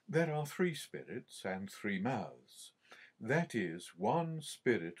 There are three spirits and three mouths, that is, one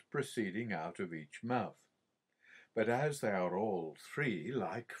spirit proceeding out of each mouth. But as they are all three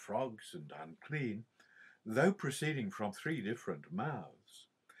like frogs and unclean, though proceeding from three different mouths,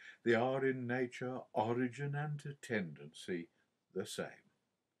 they are in nature, origin, and tendency the same.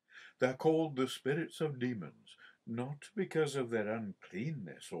 They are called the spirits of demons, not because of their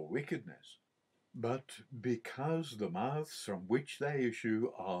uncleanness or wickedness, but because the mouths from which they issue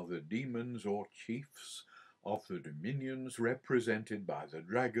are the demons or chiefs of the dominions represented by the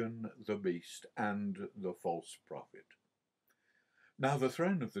dragon, the beast, and the false prophet. Now the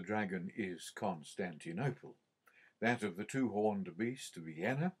throne of the dragon is Constantinople, that of the two-horned beast,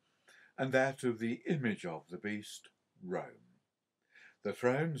 Vienna, and that of the image of the beast, Rome. The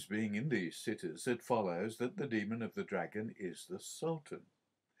thrones being in these cities, it follows that the demon of the dragon is the Sultan,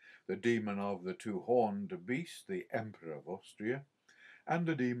 the demon of the two-horned beast, the Emperor of Austria, and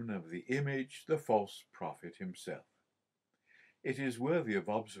the demon of the image, the false prophet himself. It is worthy of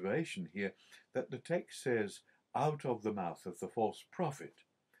observation here that the text says, out of the mouth of the false prophet,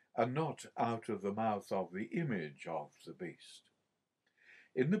 and not out of the mouth of the image of the beast.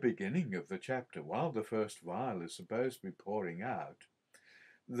 In the beginning of the chapter, while the first vial is supposed to be pouring out,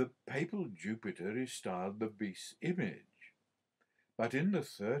 the papal Jupiter is styled the beast's image. But in the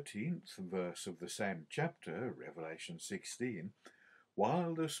 13th verse of the same chapter, Revelation 16,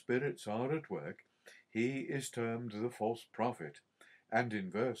 while the spirits are at work, he is termed the false prophet, and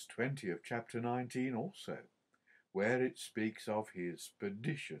in verse 20 of chapter 19 also, where it speaks of his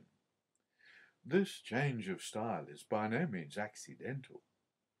perdition. This change of style is by no means accidental.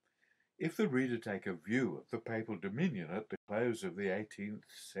 If the reader take a view of the papal dominion at the close of the 18th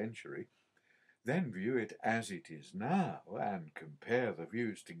century, then view it as it is now, and compare the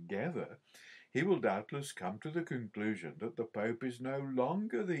views together, he will doubtless come to the conclusion that the Pope is no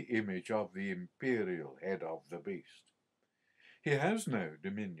longer the image of the imperial head of the beast. He has no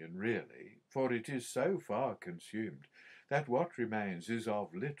dominion really, for it is so far consumed that what remains is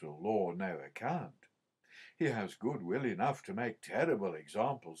of little or no account. He has goodwill enough to make terrible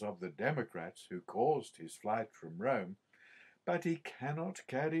examples of the democrats who caused his flight from Rome, but he cannot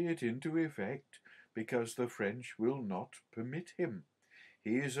carry it into effect because the French will not permit him.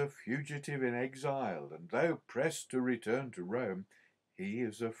 He is a fugitive in exile, and though pressed to return to Rome, he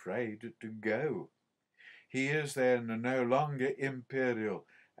is afraid to go. He is then no longer imperial,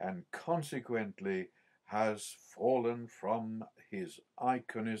 and consequently has fallen from his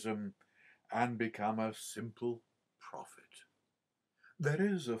iconism and become a simple prophet. There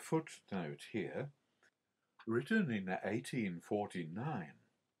is a footnote here, written in 1849.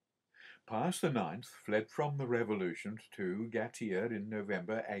 Pius IX fled from the Revolution to Gatier in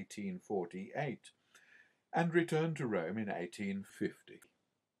November 1848 and returned to Rome in 1850.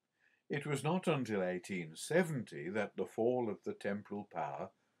 It was not until 1870 that the fall of the temporal power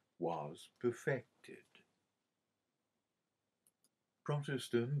was perfected.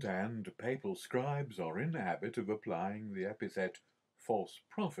 Protestant and papal scribes are in the habit of applying the epithet false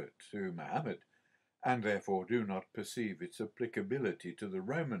prophet to Mohammed, and therefore do not perceive its applicability to the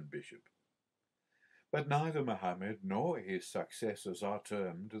Roman bishop. But neither Mohammed nor his successors are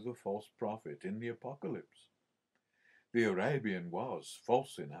termed the false prophet in the Apocalypse. The Arabian was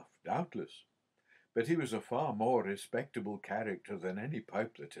false enough, doubtless, but he was a far more respectable character than any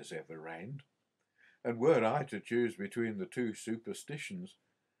pope that has ever reigned, and were I to choose between the two superstitions,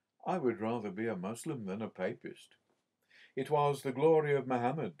 I would rather be a Muslim than a papist. It was the glory of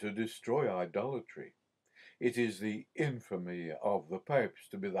Mohammed to destroy idolatry. It is the infamy of the popes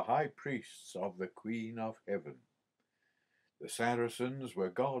to be the high priests of the Queen of Heaven. The Saracens were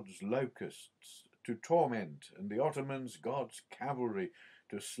God's locusts to torment, and the Ottomans God's cavalry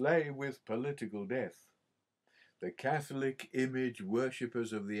to slay with political death. The Catholic image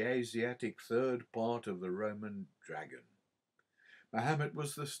worshippers of the Asiatic third part of the Roman dragon. Mohammed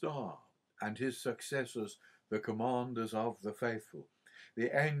was the star, and his successors the commanders of the faithful,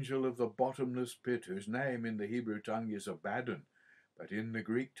 the angel of the bottomless pit, whose name in the Hebrew tongue is Abaddon, but in the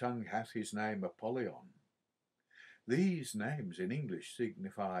Greek tongue hath his name Apollyon. These names in English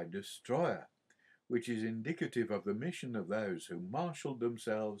signify destroyer, which is indicative of the mission of those who marshalled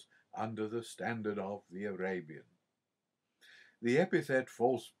themselves under the standard of the Arabian. The epithet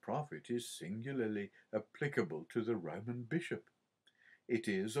false prophet is singularly applicable to the Roman bishop. It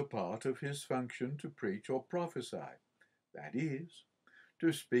is a part of his function to preach or prophesy, that is,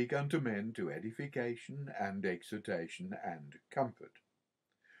 to speak unto men to edification and exhortation and comfort.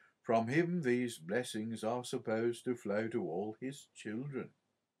 From him these blessings are supposed to flow to all his children.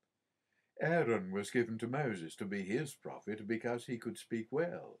 Aaron was given to Moses to be his prophet because he could speak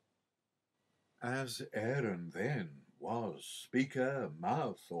well. As Aaron then was speaker,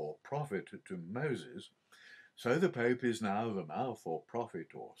 mouth, or prophet to Moses, so the Pope is now the mouth or prophet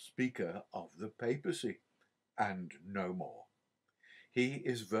or speaker of the papacy, and no more. He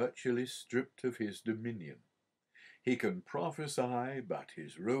is virtually stripped of his dominion. He can prophesy, but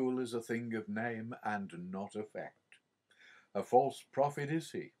his rule is a thing of name and not of fact. A false prophet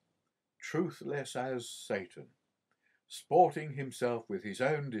is he, truthless as Satan, sporting himself with his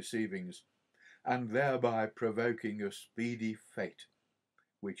own deceivings, and thereby provoking a speedy fate,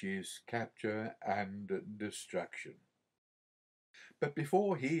 which is capture and destruction. But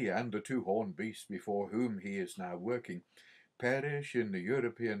before he and the two-horned beast before whom he is now working perish in the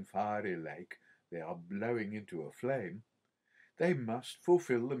European fiery lake they are blowing into a flame, they must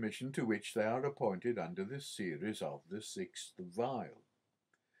fulfill the mission to which they are appointed under this series of the sixth vial.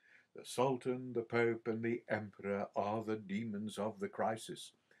 The Sultan, the Pope, and the Emperor are the demons of the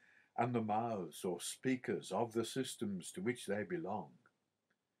crisis, and the mouths or speakers of the systems to which they belong.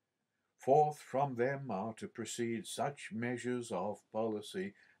 Forth from them are to proceed such measures of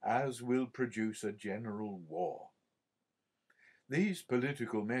policy as will produce a general war. These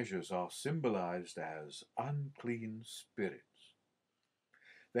political measures are symbolized as unclean spirits.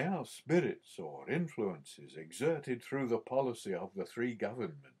 They are spirits or influences exerted through the policy of the three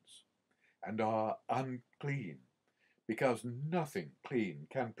governments, and are unclean, because nothing clean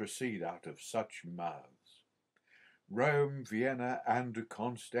can proceed out of such mouths. Rome, Vienna, and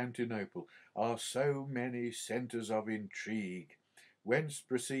Constantinople are so many centres of intrigue, whence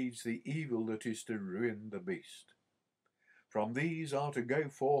proceeds the evil that is to ruin the beast. From these are to go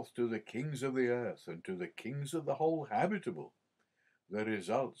forth to the kings of the earth and to the kings of the whole habitable the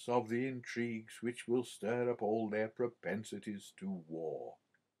results of the intrigues which will stir up all their propensities to war.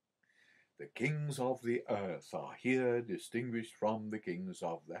 The kings of the earth are here distinguished from the kings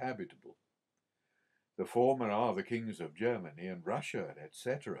of the habitable. The former are the kings of Germany and Russia,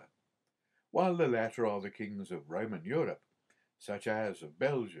 etc., while the latter are the kings of Roman Europe, such as of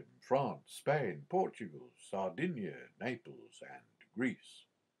Belgium, France, Spain, Portugal, Sardinia, Naples, and Greece.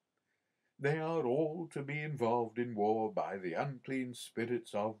 They are all to be involved in war by the unclean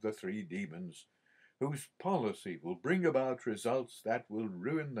spirits of the three demons, whose policy will bring about results that will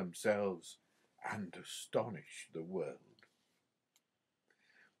ruin themselves and astonish the world.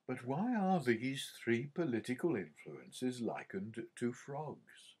 But why are these three political influences likened to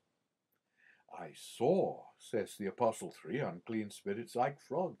frogs? I saw, says the Apostle, 3 unclean spirits like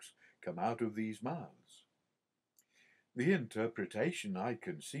frogs come out of these mouths. The interpretation I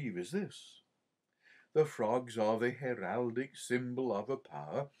conceive is this. The frogs are the heraldic symbol of a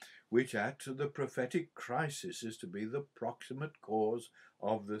power which at the prophetic crisis is to be the proximate cause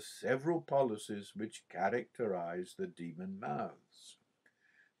of the several policies which characterize the demon mouths.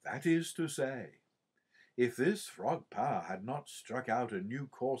 That is to say, if this frog power had not struck out a new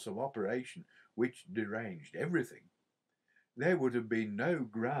course of operation which deranged everything, there would have been no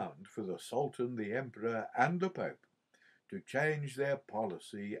ground for the Sultan, the Emperor, and the Pope to change their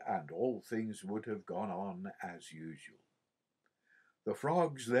policy, and all things would have gone on as usual. The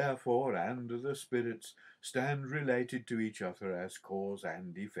frogs, therefore, and the spirits stand related to each other as cause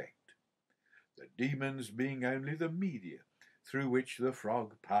and effect, the demons being only the media through which the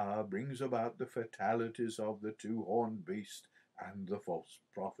frog power brings about the fatalities of the two-horned beast and the false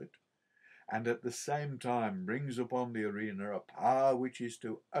prophet, and at the same time brings upon the arena a power which is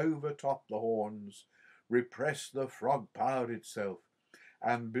to overtop the horns, repress the frog power itself,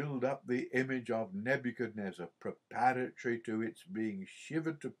 and build up the image of Nebuchadnezzar preparatory to its being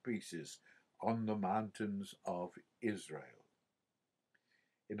shivered to pieces on the mountains of Israel.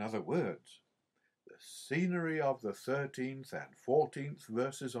 In other words, the scenery of the 13th and 14th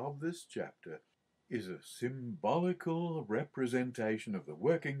verses of this chapter is a symbolical representation of the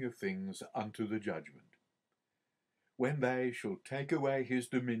working of things unto the judgment, when they shall take away his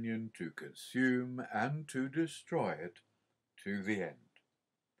dominion to consume and to destroy it to the end.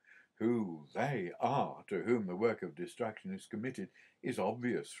 Who they are to whom the work of destruction is committed is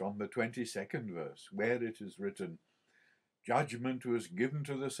obvious from the 22nd verse, where it is written, "Judgment was given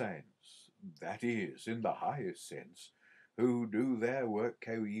to the saints," that is, in the highest sense, who do their work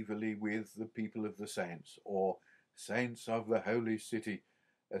coevally with the people of the saints, or saints of the holy city,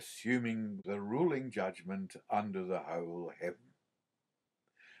 assuming the ruling judgment under the whole heaven.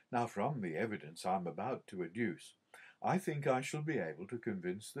 Now, from the evidence I am about to adduce, I think I shall be able to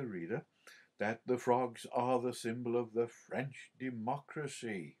convince the reader that the frogs are the symbol of the French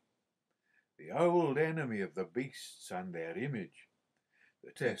democracy, the old enemy of the beasts and their image.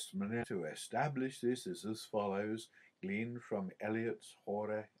 The testimony to establish this is as follows, gleaned from Eliot's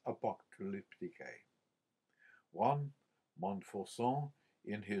Hora Apocalypticae. 1. Montfaucon,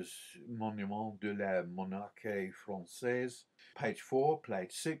 in his Monument de la Monarchie Française, page 4,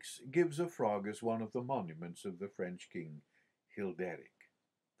 plate 6, gives a frog as one of the monuments of the French king Hilderic.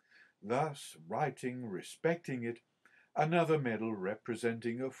 Thus, writing respecting it, another medal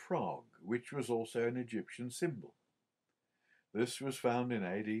representing a frog, which was also an Egyptian symbol. This was found in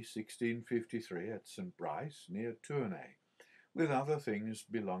AD 1653 at St. Brice, near Tournai, with other things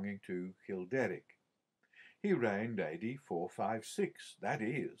belonging to Hilderic. He reigned AD 456, that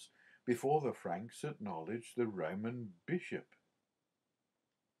is, before the Franks acknowledged the Roman bishop.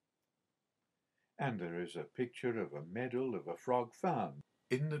 And there is a picture of a medal of a frog found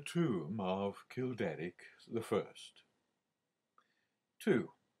in the tomb of Hilderic I. 2.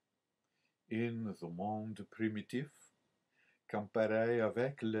 In the Monde Primitif, comparé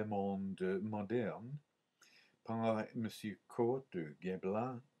avec le monde moderne, par M. Court de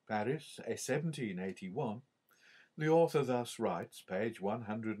Gebelin, Paris, 1781, the author thus writes, page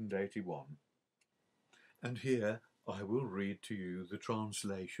 181. And here I will read to you the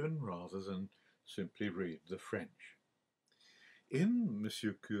translation rather than simply read the French. In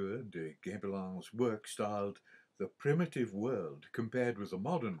M. Court de Gebelin's work styled The Primitive World Compared with the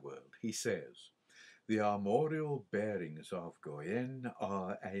Modern World, he says, the armorial bearings of Goyen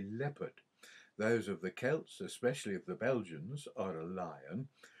are a leopard, those of the Celts, especially of the Belgians, are a lion,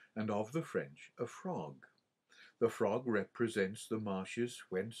 and of the French a frog. The frog represents the marshes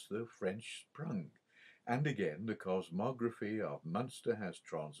whence the French sprung, and again the cosmography of Munster has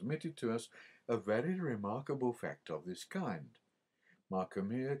transmitted to us a very remarkable fact of this kind.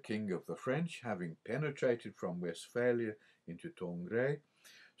 Marcomir, king of the French, having penetrated from Westphalia into Tongres,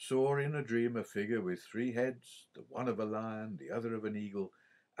 saw in a dream a figure with 3 heads, the one of a lion, the other of an eagle,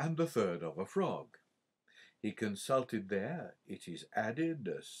 and the third of a frog. He consulted there, it is added,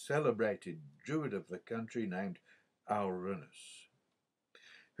 a celebrated druid of the country named Aurunus,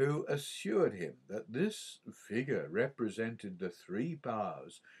 who assured him that this figure represented the 3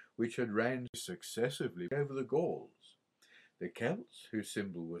 powers which had reigned successively over the Gauls. The Celts, whose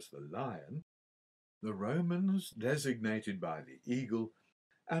symbol was the lion, the Romans designated by the eagle,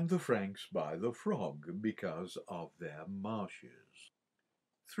 and the Franks by the frog because of their marshes.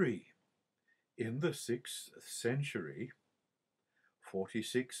 3. In the 6th century,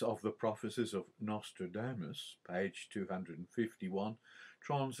 46 of the prophecies of Nostradamus, page 251,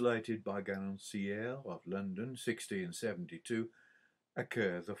 translated by Gancière of London, 1672,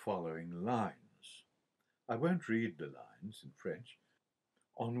 occur the following lines. I won't read the lines in French,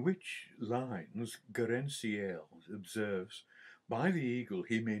 on which lines Gancière observes, by the eagle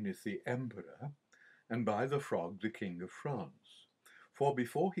he meaneth the emperor, and by the frog the king of France. For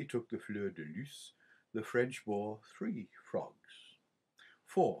before he took the fleur de lys, the French bore 3 frogs.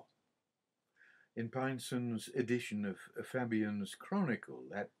 4. In Pinson's edition of Fabian's Chronicle,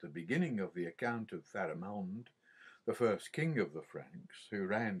 at the beginning of the account of Pharamond, the first king of the Franks, who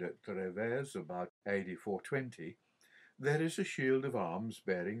reigned at Trèves about AD 420, there is a shield of arms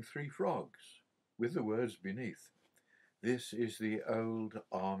bearing 3 frogs, with the words beneath, "This is the old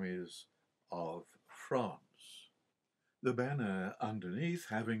armies of France." The banner underneath,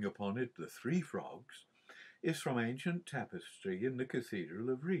 having upon it the 3 frogs, is from ancient tapestry in the Cathedral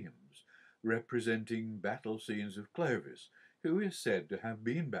of Rheims, representing battle scenes of Clovis, who is said to have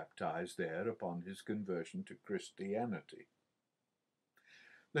been baptized there upon his conversion to Christianity.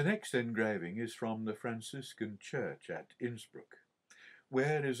 The next engraving is from the Franciscan church at Innsbruck,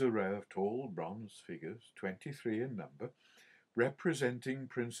 where is a row of tall bronze figures, 23 in number, representing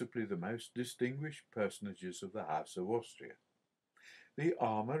principally the most distinguished personages of the House of Austria, the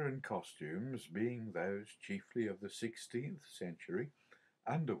armour and costumes being those chiefly of the 16th century,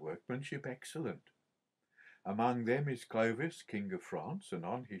 and the workmanship excellent. Among them is Clovis, king of France, and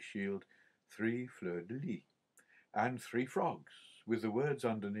on his shield 3 fleurs de lis, and 3 frogs, with the words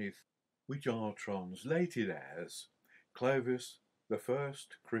underneath, which are translated as Clovis, the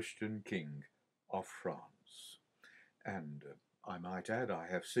first Christian king of France. And I might add, I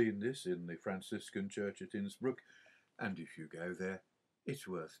have seen this in the Franciscan church at Innsbruck, and if you go there, it's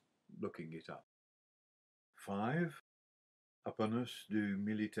worth looking it up. 5. Apponus du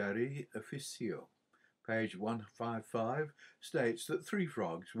Militari Officio, page 155, states that 3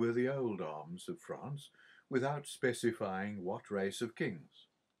 frogs were the old arms of France, without specifying what race of kings.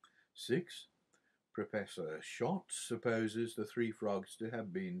 6. Professor Schott supposes the three frogs to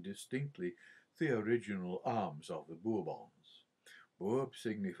have been distinctly the original arms of the Bourbons, Bourb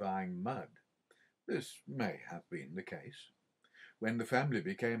signifying mud. This may have been the case. When the family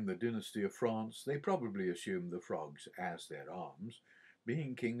became the dynasty of France, they probably assumed the frogs as their arms,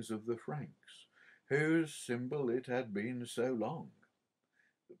 being kings of the Franks, whose symbol it had been so long.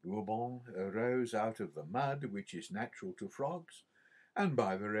 The Bourbon arose out of the mud, which is natural to frogs, and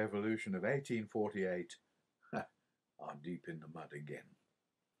by the revolution of 1848 are deep in the mud again.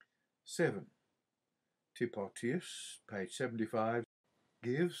 7. Tipotius, page 75,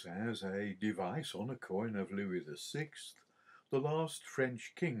 gives as a device on a coin of Louis VI, the last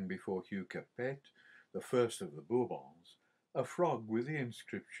French king before Hugh Capet, the first of the Bourbons, a frog with the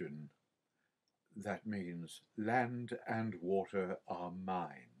inscription that means land and water are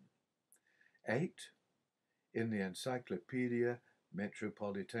mine. 8. In the Encyclopedia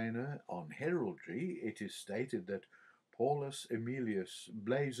Metropolitana on heraldry, it is stated that Paulus Emilius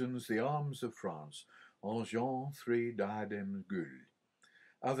blazons the arms of France en Jean 3 diadems gules.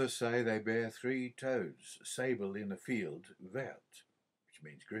 Others say they bear 3 toads, sable in a field, vert, which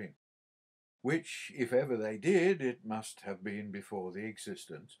means green. Which, if ever they did, it must have been before the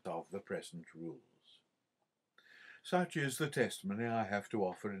existence of the present rules. Such is the testimony I have to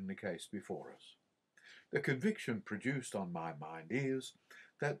offer in the case before us. The conviction produced on my mind is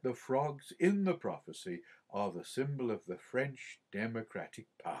that the frogs in the prophecy are the symbol of the French democratic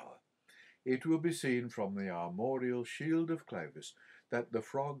power. It will be seen from the armorial shield of Clovis that the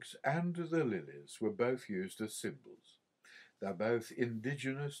frogs and the lilies were both used as symbols. They're both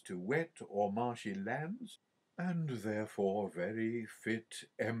indigenous to wet or marshy lands, and therefore very fit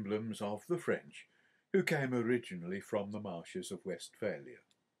emblems of the French, who came originally from the marshes of Westphalia.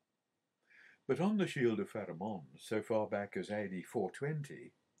 But on the shield of Pharamond, so far back as AD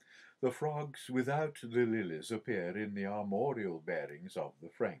 420, the frogs without the lilies appear in the armorial bearings of the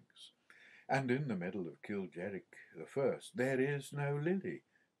Franks, and in the medal of Kilderic I there is no lily,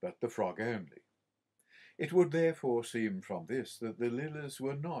 but the frog only. It would therefore seem from this that the lilies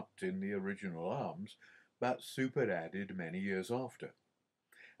were not in the original arms, but superadded many years after,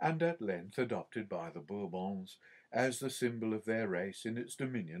 and at length adopted by the Bourbons as the symbol of their race in its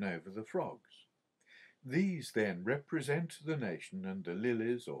dominion over the frogs. These then represent the nation, and the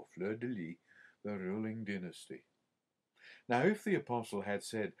lilies, or fleurs-de-lis, the ruling dynasty. Now if the apostle had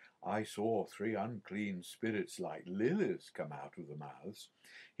said, I saw 3 unclean spirits like lilies come out of the mouths,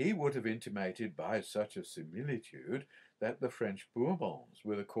 he would have intimated by such a similitude that the French Bourbons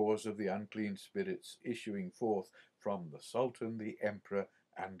were the cause of the unclean spirits issuing forth from the Sultan, the Emperor,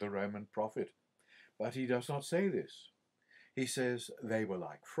 and the Roman prophet. But he does not say this. He says they were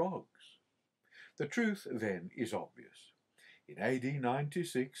like frogs. The truth, then, is obvious. In AD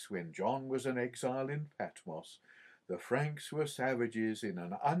 96, when John was an exile in Patmos, the Franks were savages in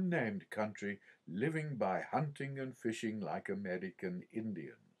an unnamed country, living by hunting and fishing like American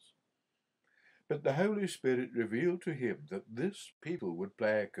Indians. But the Holy Spirit revealed to him that this people would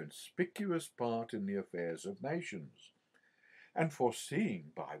play a conspicuous part in the affairs of nations, and foreseeing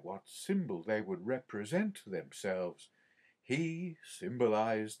by what symbol they would represent themselves, he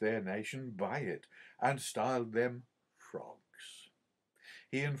symbolized their nation by it, and styled them frogs.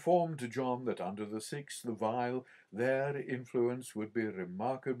 He informed John that under the 6th vial their influence would be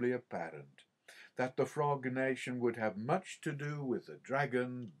remarkably apparent, that the frog nation would have much to do with the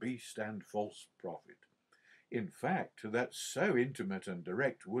dragon, beast, and false prophet. In fact, that so intimate and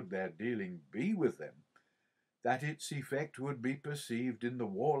direct would their dealing be with them, that its effect would be perceived in the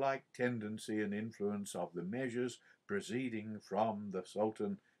warlike tendency and influence of the measures proceeding from the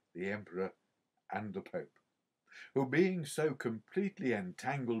Sultan, the Emperor, and the Pope, who, being so completely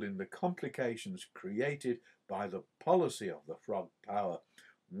entangled in the complications created by the policy of the frog power,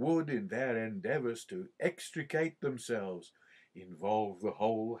 would, in their endeavours to extricate themselves, involve the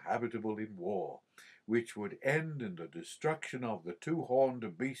whole habitable in war, which would end in the destruction of the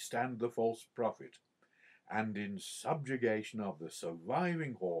 2-horned beast and the false prophet, and in subjugation of the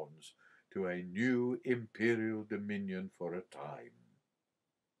surviving horns to a new imperial dominion for a time.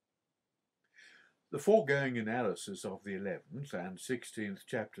 The foregoing analysis of the 11th and 16th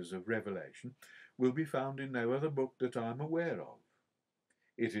chapters of Revelation will be found in no other book that I am aware of.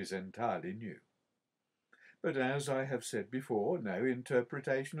 It is entirely new. But as I have said before, no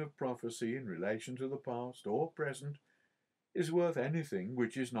interpretation of prophecy in relation to the past or present is worth anything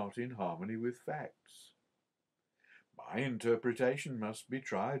which is not in harmony with facts. My interpretation must be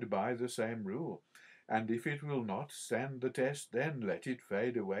tried by the same rule, and if it will not stand the test, then let it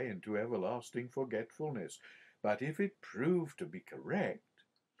fade away into everlasting forgetfulness. But if it prove to be correct,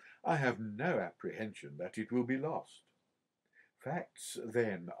 I have no apprehension that it will be lost. Facts,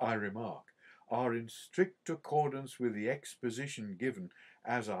 then, I remark, are in strict accordance with the exposition given,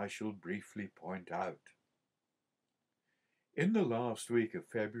 as I shall briefly point out. In the last week of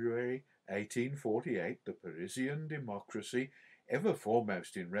February 1848, the Parisian democracy, ever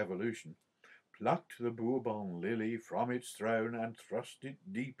foremost in revolution, plucked the Bourbon lily from its throne and thrust it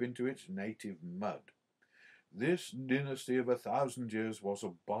deep into its native mud. This dynasty of 1,000 years was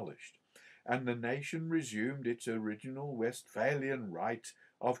abolished, and the nation resumed its original Westphalian right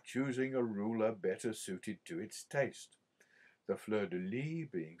of choosing a ruler better suited to its taste. The fleur-de-lis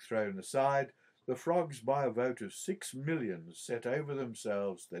being thrown aside, the frogs, by a vote of 6 millions, set over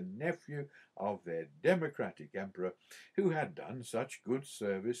themselves the nephew of their democratic emperor, who had done such good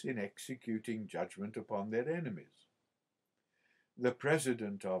service in executing judgment upon their enemies. The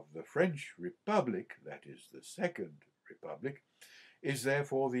President of the French Republic, that is, the Second Republic, is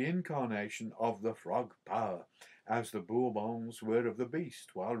therefore the incarnation of the frog power, as the Bourbons were of the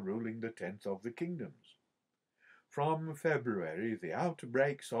beast while ruling the 10th of the kingdoms. From February, the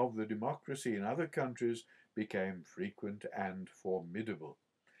outbreaks of the democracy in other countries became frequent and formidable,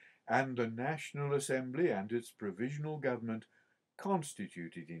 and the National Assembly and its provisional government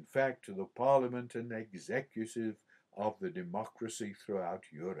constituted, in fact, the parliament and executive of the democracy throughout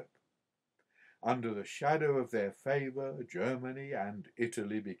Europe. Under the shadow of their favour, Germany and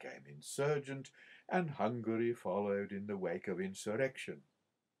Italy became insurgent, and Hungary followed in the wake of insurrection.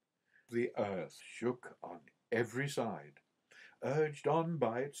 The earth shook on every side. Urged on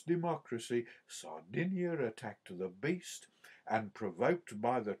by its democracy, Sardinia attacked the beast, and provoked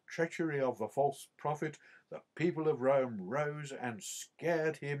by the treachery of the false prophet, the people of Rome rose and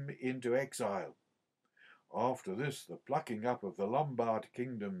scared him into exile. After this, the plucking up of the Lombard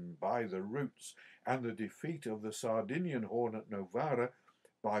kingdom by the roots, and the defeat of the Sardinian horn at Novara,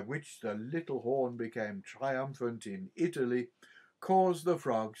 by which the little horn became triumphant in Italy, caused the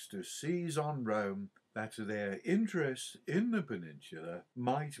frogs to seize on Rome, that their interests in the peninsula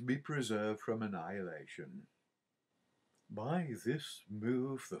might be preserved from annihilation. By this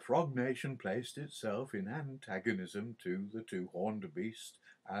move, the frog nation placed itself in antagonism to the two-horned beast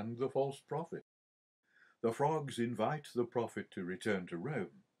and the false prophet. The frogs invite the prophet to return to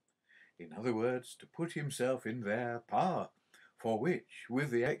Rome, in other words, to put himself in their power, for which, with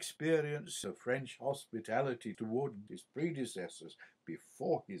the experience of French hospitality toward his predecessors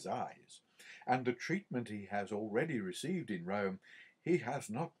before his eyes, and the treatment he has already received in Rome, he has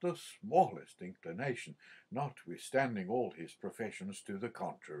not the smallest inclination, notwithstanding all his professions to the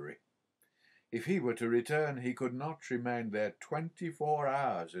contrary. If he were to return, he could not remain there 24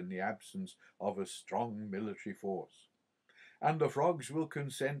 hours in the absence of a strong military force, and the frogs will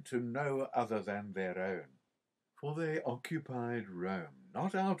consent to no other than their own. For they occupied Rome,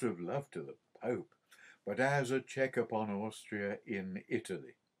 not out of love to the Pope, but as a check upon Austria in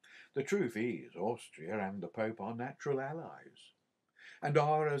Italy. The truth is, Austria and the Pope are natural allies, and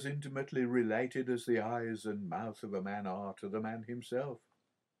are as intimately related as the eyes and mouth of a man are to the man himself.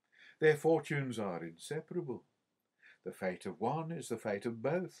 Their fortunes are inseparable. The fate of one is the fate of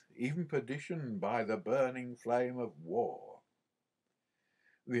both, even perdition by the burning flame of war.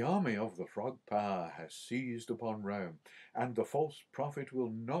 The army of the frog power has seized upon Rome, and the false prophet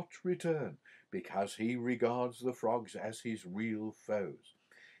will not return, because he regards the frogs as his real foes.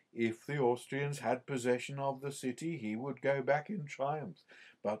 If the Austrians had possession of the city, he would go back in triumph,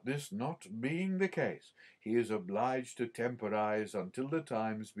 but this not being the case, he is obliged to temporize until the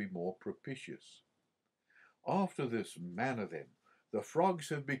times be more propitious. After this manner, then, the frogs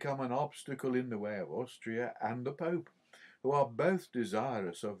have become an obstacle in the way of Austria and the Pope, who are both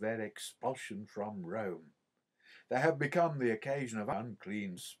desirous of their expulsion from Rome. They have become the occasion of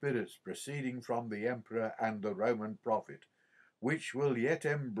unclean spirits proceeding from the Emperor and the Roman prophet, which will yet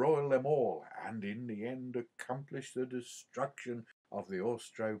embroil them all, and in the end accomplish the destruction of the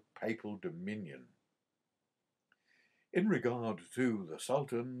Austro-Papal dominion. In regard to the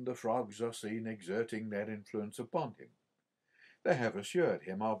Sultan, the frogs are seen exerting their influence upon him. They have assured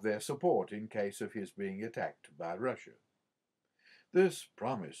him of their support in case of his being attacked by Russia. This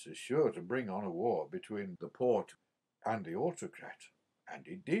promise is sure to bring on a war between the Porte and the autocrat, and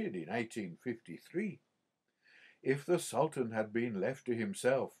it did in 1853. If the Sultan had been left to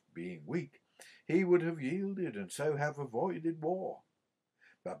himself, being weak, he would have yielded and so have avoided war.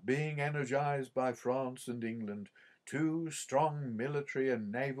 But being energized by France and England, two strong military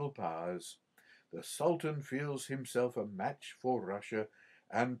and naval powers, the Sultan feels himself a match for Russia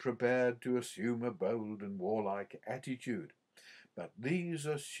and prepared to assume a bold and warlike attitude. But these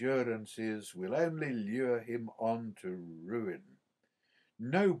assurances will only lure him on to ruin.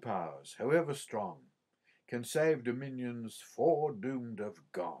 No powers, however strong, can save dominions foredoomed of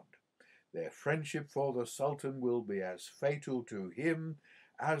God. Their friendship for the Sultan will be as fatal to him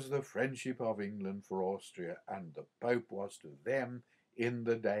as the friendship of England for Austria and the Pope was to them in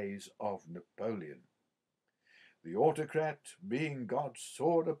the days of Napoleon. The autocrat, being God's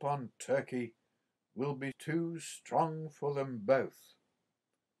sword upon Turkey, will be too strong for them both.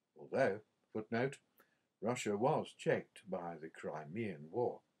 Although, footnote, Russia was checked by the Crimean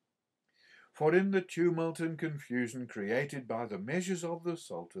War. For in the tumult and confusion created by the measures of the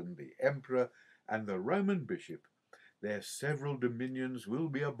Sultan, the Emperor, and the Roman Bishop, their several dominions will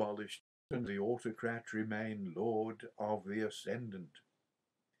be abolished, and the autocrat remain lord of the ascendant.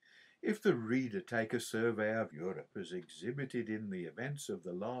 If the reader take a survey of Europe as exhibited in the events of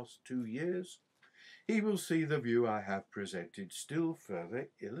the last 2 years, he will see the view I have presented still further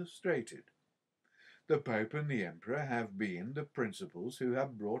illustrated. The Pope and the Emperor have been the principals who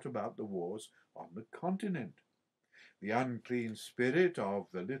have brought about the wars on the continent. The unclean spirit of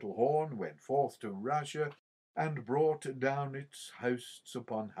the little horn went forth to Russia and brought down its hosts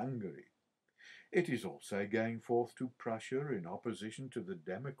upon Hungary. It is also going forth to Prussia in opposition to the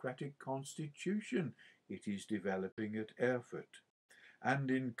democratic constitution it is developing at Erfurt, and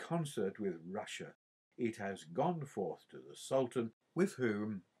in concert with Russia it has gone forth to the Sultan, with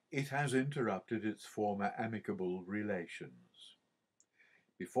whom it has interrupted its former amicable relations.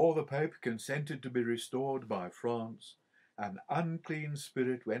 Before the Pope consented to be restored by France, an unclean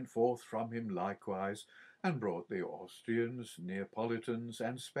spirit went forth from him likewise, and brought the Austrians, Neapolitans,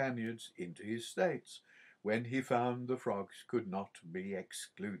 and Spaniards into his states, when he found the frogs could not be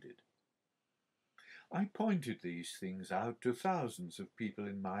excluded. I pointed these things out to thousands of people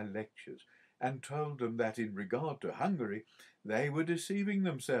in my lectures, and told them that in regard to Hungary they were deceiving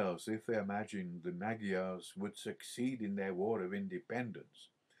themselves if they imagined the Magyars would succeed in their war of independence,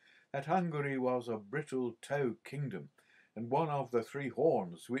 that Hungary was a brittle toe kingdom, and one of the 3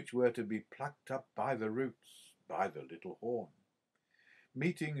 horns which were to be plucked up by the roots by the little horn.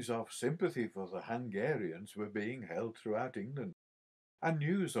 Meetings of sympathy for the Hungarians were being held throughout England, and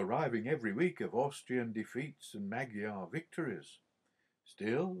news arriving every week of Austrian defeats and Magyar victories.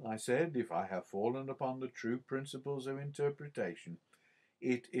 Still, I said, if I have fallen upon the true principles of interpretation,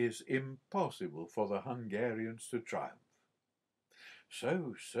 it is impossible for the Hungarians to triumph.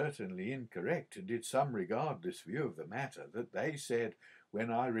 So certainly incorrect did some regard this view of the matter, that they said,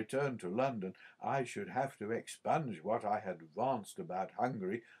 when I returned to London, I should have to expunge what I had advanced about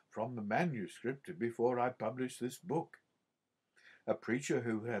Hungary from the manuscript before I published this book. A preacher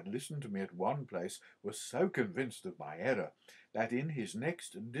who had listened to me at one place was so convinced of my error that in his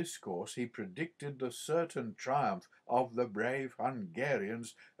next discourse he predicted the certain triumph of the brave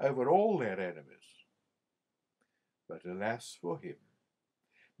Hungarians over all their enemies. But alas for him,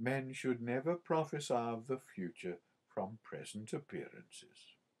 men should never prophesy of the future from present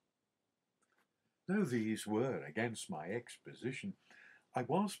appearances. Though these were against my exposition, I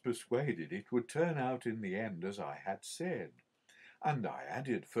was persuaded it would turn out in the end as I had said. And I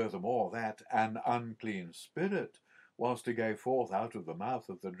added furthermore that an unclean spirit was to go forth out of the mouth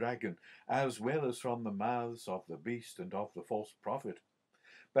of the dragon, as well as from the mouths of the beast and of the false prophet,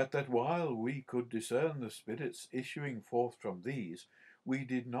 but that while we could discern the spirits issuing forth from these, we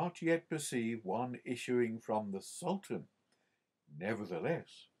did not yet perceive one issuing from the Sultan.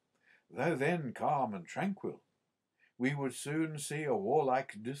 Nevertheless, though then calm and tranquil, we would soon see a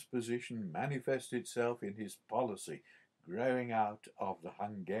warlike disposition manifest itself in his policy, growing out of the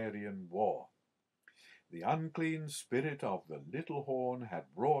Hungarian war. The unclean spirit of the little horn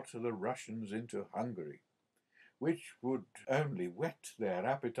had brought the Russians into Hungary, which would only whet their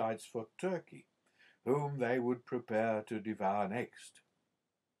appetites for Turkey, whom they would prepare to devour next.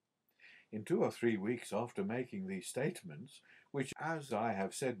 In 2 or 3 weeks after making these statements, which, as I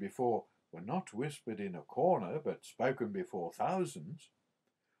have said before, were not whispered in a corner, but spoken before thousands,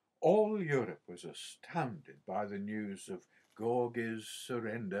 all Europe was astounded by the news of Gorges'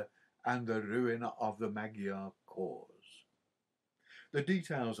 surrender and the ruin of the Magyar cause. The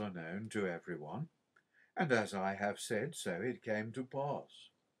details are known to everyone, and as I have said, so it came to pass.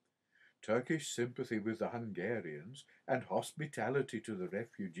 Turkish sympathy with the Hungarians and hospitality to the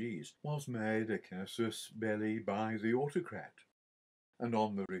refugees was made a casus belli by the autocrat, and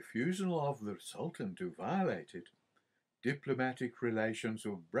on the refusal of the Sultan to violate it, diplomatic relations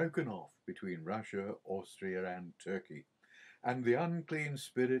were broken off between Russia, Austria, and Turkey, and the unclean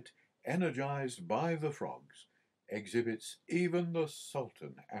spirit, energized by the frogs, exhibits even the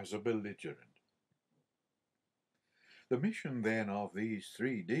Sultan as a belligerent. The mission, then, of these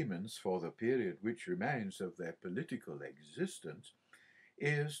 3 demons for the period which remains of their political existence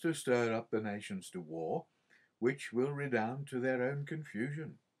is to stir up the nations to war, which will redound to their own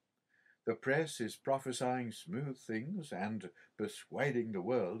confusion. The press is prophesying smooth things and persuading the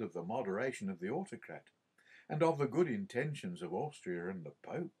world of the moderation of the autocrat and of the good intentions of Austria and the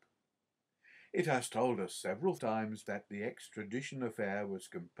Pope. It has told us several times that the extradition affair was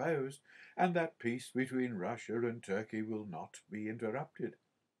composed and that peace between Russia and Turkey will not be interrupted.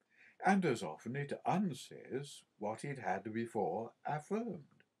 And as often it unsays what it had before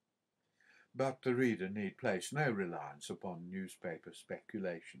affirmed. But the reader need place no reliance upon newspaper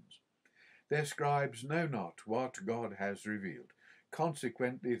speculations. Their scribes know not what God has revealed.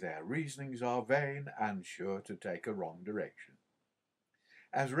 Consequently, their reasonings are vain and sure to take a wrong direction.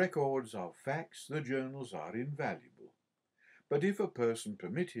 As records of facts, the journals are invaluable. But if a person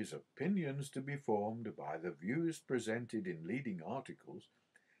permit his opinions to be formed by the views presented in leading articles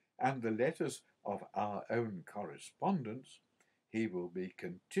and the letters of our own correspondents, he will be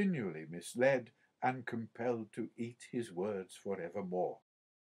continually misled and compelled to eat his words for evermore.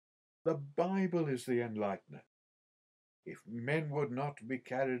 The Bible is the enlightener. If men would not be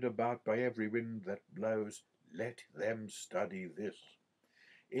carried about by every wind that blows, let them study this.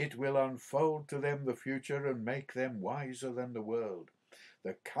 It will unfold to them the future and make them wiser than the world.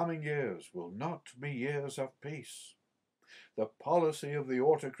 The coming years will not be years of peace. The policy of the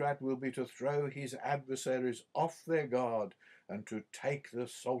autocrat will be to throw his adversaries off their guard and to take the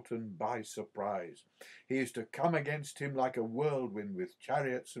Sultan by surprise. He is to come against him like a whirlwind with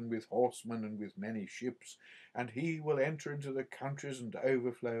chariots and with horsemen and with many ships, and he will enter into the countries and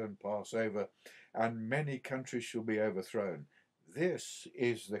overflow and pass over, and many countries shall be overthrown. This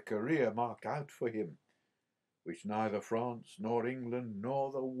is the career marked out for him, which neither France nor England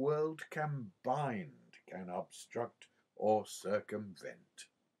nor the world combined can obstruct or circumvent.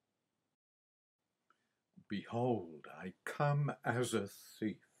 Behold, I come as a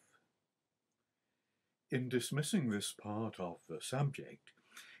thief. In dismissing this part of the subject,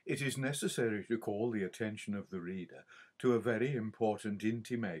 it is necessary to call the attention of the reader to a very important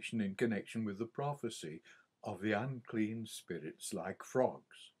intimation in connection with the prophecy of the unclean spirits like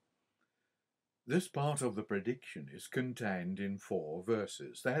frogs. This part of the prediction is contained in 4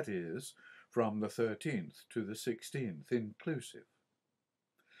 verses, that is, from the 13th to the 16th inclusive.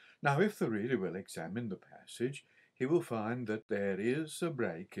 Now, if the reader will examine the passage, he will find that there is a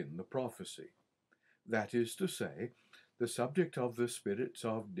break in the prophecy. That is to say, the subject of the spirits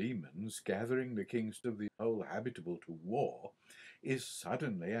of demons gathering the kings of the whole habitable to war is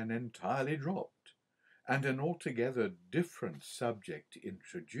suddenly and entirely dropped, and an altogether different subject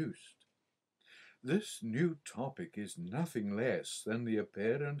introduced. This new topic is nothing less than the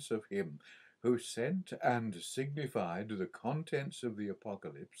appearance of him who sent and signified the contents of the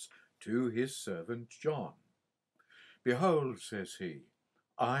Apocalypse to his servant John. Behold, says he,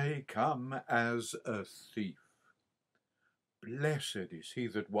 I come as a thief. Blessed is he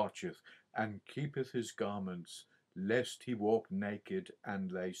that watcheth and keepeth his garments, lest he walk naked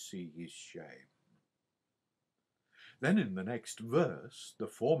and they see his shame. Then in the next verse the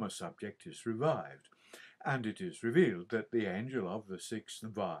former subject is revived, and it is revealed that the angel of the 6th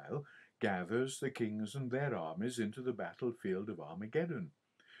vial gathers the kings and their armies into the battlefield of Armageddon,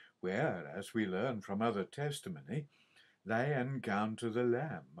 where, as we learn from other testimony, they encounter the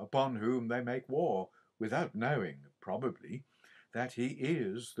Lamb, upon whom they make war, without knowing, probably, that he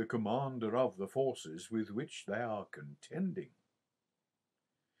is the commander of the forces with which they are contending.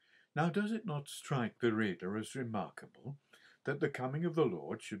 Now, does it not strike the reader as remarkable that the coming of the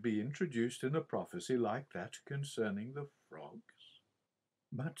Lord should be introduced in a prophecy like that concerning the frogs?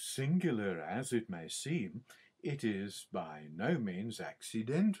 But singular as it may seem, it is by no means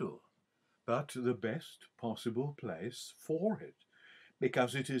accidental, but the best possible place for it,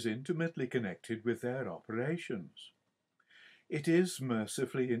 because it is intimately connected with their operations. It is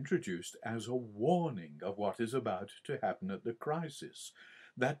mercifully introduced as a warning of what is about to happen at the crisis,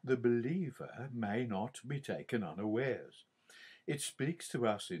 that the believer may not be taken unawares. It speaks to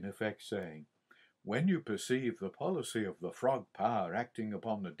us in effect saying, when you perceive the policy of the frog power acting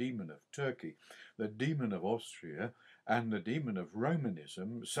upon the demon of Turkey, the demon of Austria, and the demon of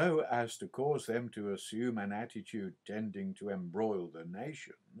Romanism, so as to cause them to assume an attitude tending to embroil the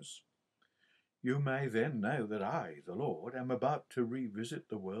nations, you may then know that I, the Lord, am about to revisit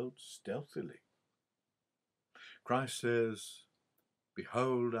the world stealthily. Christ says,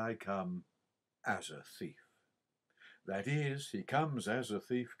 Behold, I come as a thief. That is, he comes as a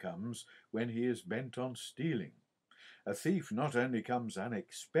thief comes when he is bent on stealing. A thief not only comes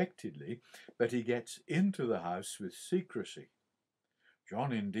unexpectedly, but he gets into the house with secrecy.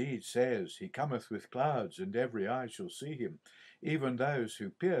 John indeed says, He cometh with clouds, and every eye shall see him. even those who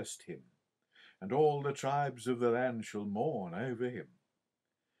pierced him, and all the tribes of the land shall mourn over him.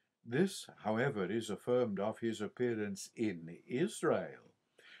 This, however, is affirmed of his appearance in Israel,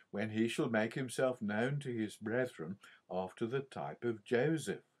 when he shall make himself known to his brethren after the type of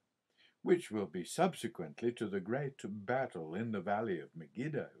Joseph, which will be subsequently to the great battle in the valley of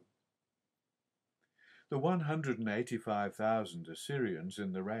Megiddo. The 185,000 Assyrians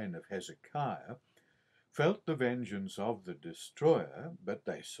in the reign of Hezekiah felt the vengeance of the destroyer, but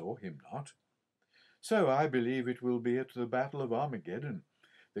they saw him not. So I believe it will be at the battle of Armageddon.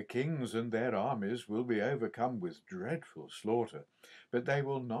 The kings and their armies will be overcome with dreadful slaughter, but they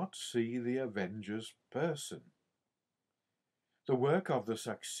will not see the avenger's person. The work of the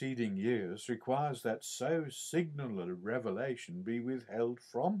succeeding years requires that so signal a revelation be withheld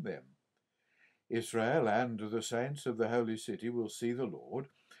from them. Israel and the saints of the holy city will see the Lord,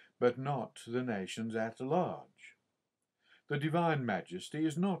 but not the nations at large. The divine majesty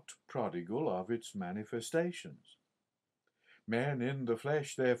is not prodigal of its manifestations. Men in the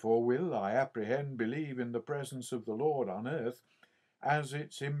flesh, therefore, will, I apprehend, believe in the presence of the Lord on earth as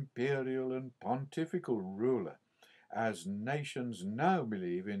its imperial and pontifical ruler, as nations now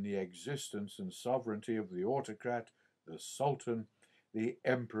believe in the existence and sovereignty of the autocrat, the sultan, the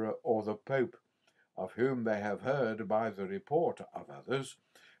emperor, or the pope, of whom they have heard by the report of others,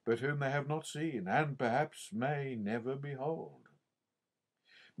 but whom they have not seen, and perhaps may never behold.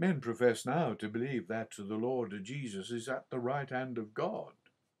 Men profess now to believe that the Lord Jesus is at the right hand of God,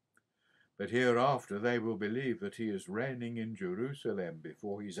 but hereafter they will believe that he is reigning in Jerusalem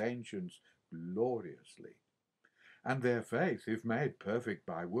before his ancients gloriously, and their faith, if made perfect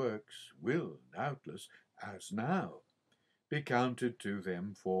by works, will doubtless, as now, be counted to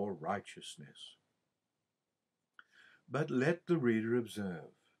them for righteousness. But let the reader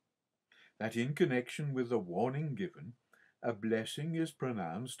observe that in connection with the warning given, a blessing is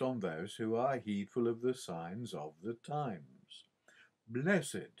pronounced on those who are heedful of the signs of the times.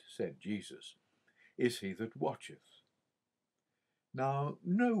 Blessed, said Jesus, is he that watcheth. Now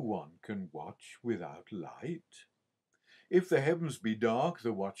no one can watch without light. If the heavens be dark,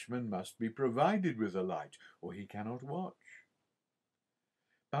 the watchman must be provided with a light, or he cannot watch.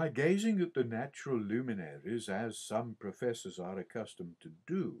 By gazing at the natural luminaries, as some professors are accustomed to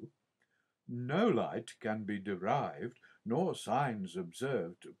do, no light can be derived, nor signs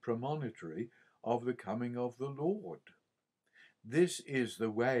observed premonitory of the coming of the Lord. This is the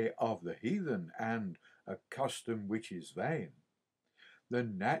way of the heathen, and a custom which is vain. The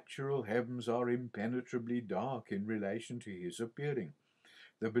natural heavens are impenetrably dark in relation to his appearing.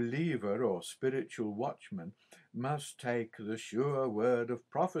 The believer or spiritual watchman must take the sure word of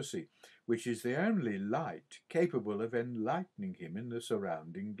prophecy, which is the only light capable of enlightening him in the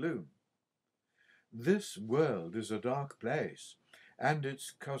surrounding gloom. This world is a dark place, and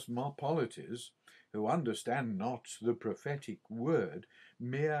its cosmopolites, who understand not the prophetic word,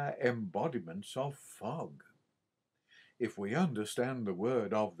 mere embodiments of fog. If we understand the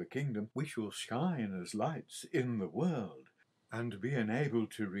word of the kingdom, we shall shine as lights in the world, and be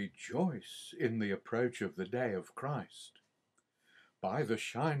enabled to rejoice in the approach of the day of Christ. By the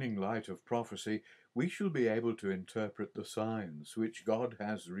shining light of prophecy, we shall be able to interpret the signs which God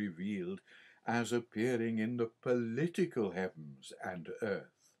has revealed as appearing in the political heavens and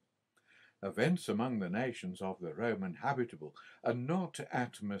earth. Events among the nations of the Roman habitable, and not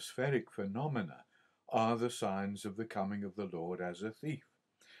atmospheric phenomena, are the signs of the coming of the Lord as a thief,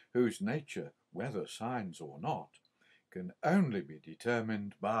 whose nature, whether signs or not, can only be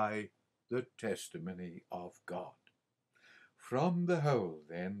determined by the testimony of God. From the whole,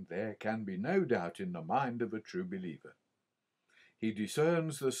 then, there can be no doubt in the mind of a true believer. He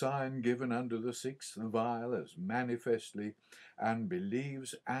discerns the sign given under the sixth vial as manifestly, and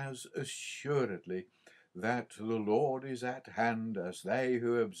believes as assuredly that the Lord is at hand as they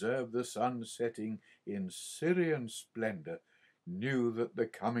who observe the sun setting in Syrian splendor knew that the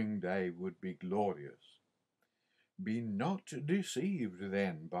coming day would be glorious. Be not deceived,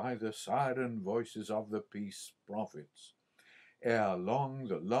 then, by the siren voices of the peace prophets. Ere long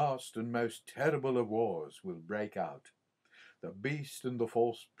the last and most terrible of wars will break out. The beast and the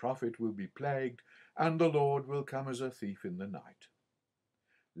false prophet will be plagued, and the Lord will come as a thief in the night.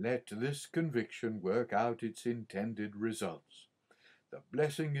 Let this conviction work out its intended results. The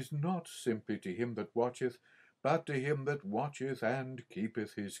blessing is not simply to him that watcheth, but to him that watcheth and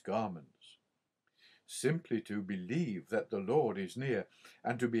keepeth his garments. Simply to believe that the Lord is near,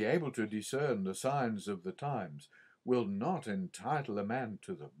 and to be able to discern the signs of the times, will not entitle a man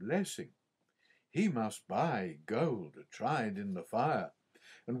to the blessing. He must buy gold tried in the fire,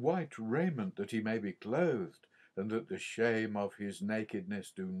 and white raiment that he may be clothed, and that the shame of his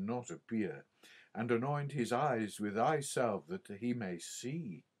nakedness do not appear, and anoint his eyes with eye salve that he may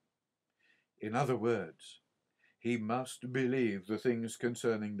see. In other words, he must believe the things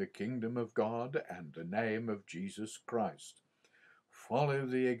concerning the kingdom of God and the name of Jesus Christ, follow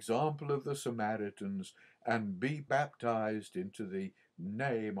the example of the Samaritans, and be baptized into the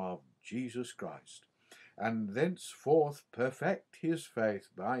name of Jesus Christ, and thenceforth perfect his faith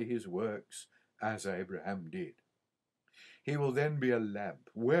by his works, as Abraham did. He will then be a lamp,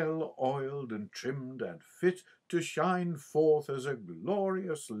 well oiled and trimmed, and fit to shine forth as a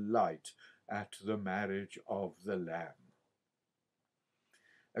glorious light at the marriage of the Lamb.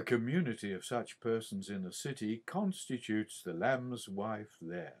 A community of such persons in a city constitutes the Lamb's wife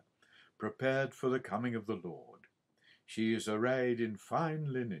there, prepared for the coming of the Lord. She is arrayed in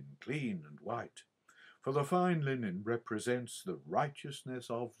fine linen, clean and white, for the fine linen represents the righteousness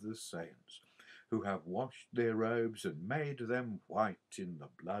of the saints, who have washed their robes and made them white in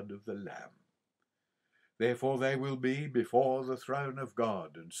the blood of the Lamb. Therefore they will be before the throne of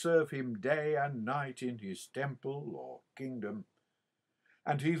God, and serve him day and night in his temple or kingdom.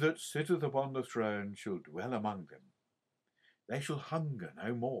 And he that sitteth upon the throne shall dwell among them. They shall hunger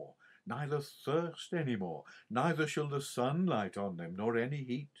no more, neither thirst any more, neither shall the sun light on them, nor any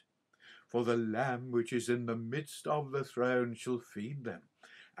heat. For the Lamb which is in the midst of the throne shall feed them,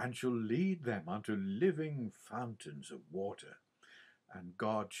 and shall lead them unto living fountains of water, and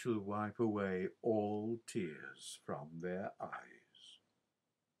God shall wipe away all tears from their eyes.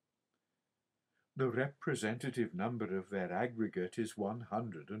 The representative number of their aggregate is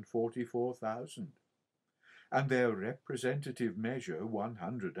 144,000, and their representative measure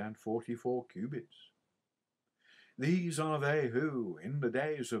 144 cubits. These are they who, in the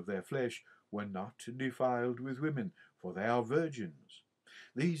days of their flesh, were not defiled with women, for they are virgins.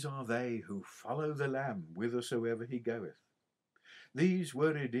 These are they who follow the Lamb whithersoever he goeth. These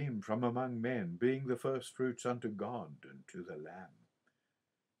were redeemed from among men, being the firstfruits unto God and to the Lamb.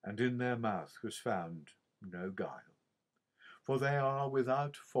 And in their mouth was found no guile, for they are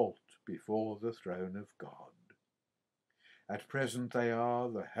without fault before the throne of God. At present they are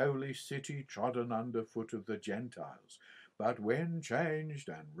the holy city trodden under foot of the Gentiles, but when changed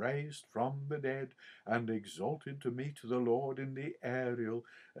and raised from the dead, and exalted to meet the Lord in the aerial,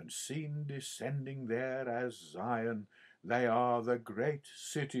 and seen descending there as Zion, they are the great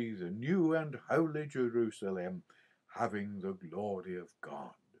city, the new and holy Jerusalem, having the glory of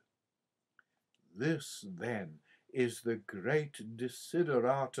God. This, then, is the great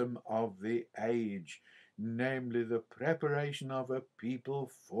desideratum of the age, namely the preparation of a people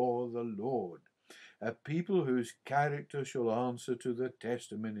for the Lord, a people whose character shall answer to the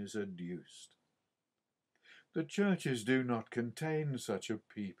testimonies adduced. The churches do not contain such a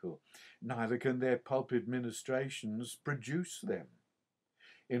people, neither can their pulpit ministrations produce them.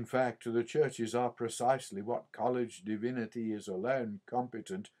 In fact, the churches are precisely what college divinity is alone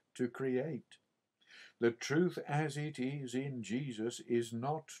competent to create. The truth as it is in Jesus is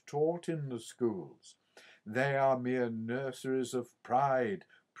not taught in the schools. They are mere nurseries of pride,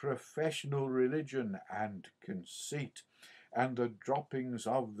 professional religion, and conceit, and the droppings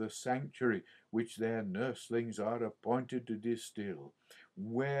of the sanctuary, which their nurslings are appointed to distill,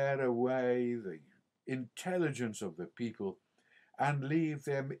 wear away the intelligence of the people, and leave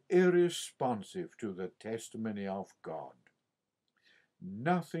them irresponsive to the testimony of God.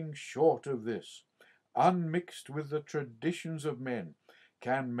 Nothing short of this, unmixed with the traditions of men,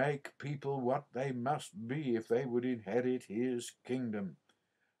 can make people what they must be if they would inherit his kingdom.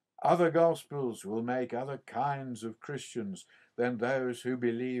 Other gospels will make other kinds of Christians than those who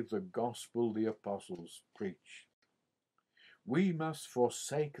believe the gospel the apostles preach. We must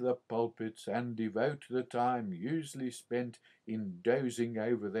forsake the pulpits and devote the time usually spent in dozing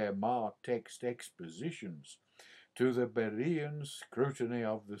over their text expositions to the Berean scrutiny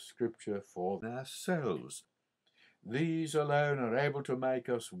of the Scripture for ourselves. These alone are able to make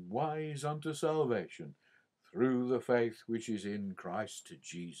us wise unto salvation through the faith which is in Christ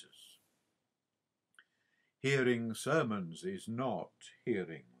Jesus. Hearing sermons is not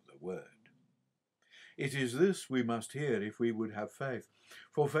hearing the word. It is this we must hear if we would have faith,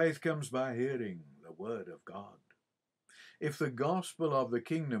 for faith comes by hearing the word of God. If the gospel of the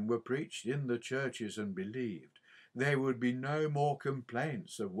kingdom were preached in the churches and believed, there would be no more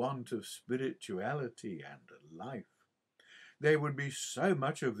complaints of want of spirituality and life. There would be so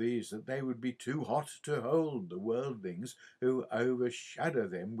much of these that they would be too hot to hold the worldlings who overshadow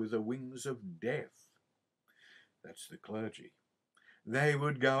them with the wings of death. That's the clergy. They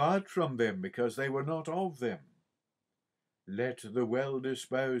would go out from them because they were not of them. Let the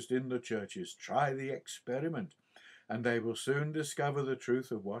well-disposed in the churches try the experiment, and they will soon discover the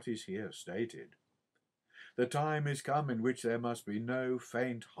truth of what is here stated. The time is come in which there must be no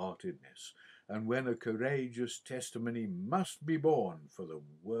faint-heartedness, and when a courageous testimony must be borne for the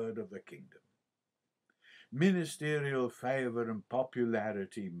word of the kingdom. Ministerial favour and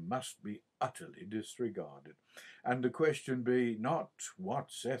popularity must be utterly disregarded, and the question be not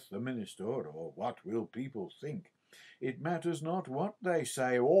what saith the minister or what will people think. It matters not what they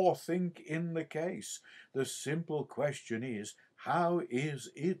say or think in the case. The simple question is, how is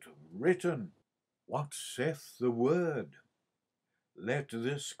it written? What saith the word? Let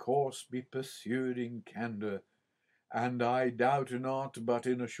this course be pursued in candour, and I doubt not but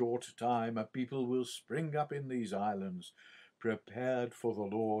in a short time a people will spring up in these islands, prepared for the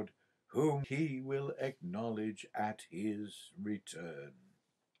Lord, whom he will acknowledge at his return.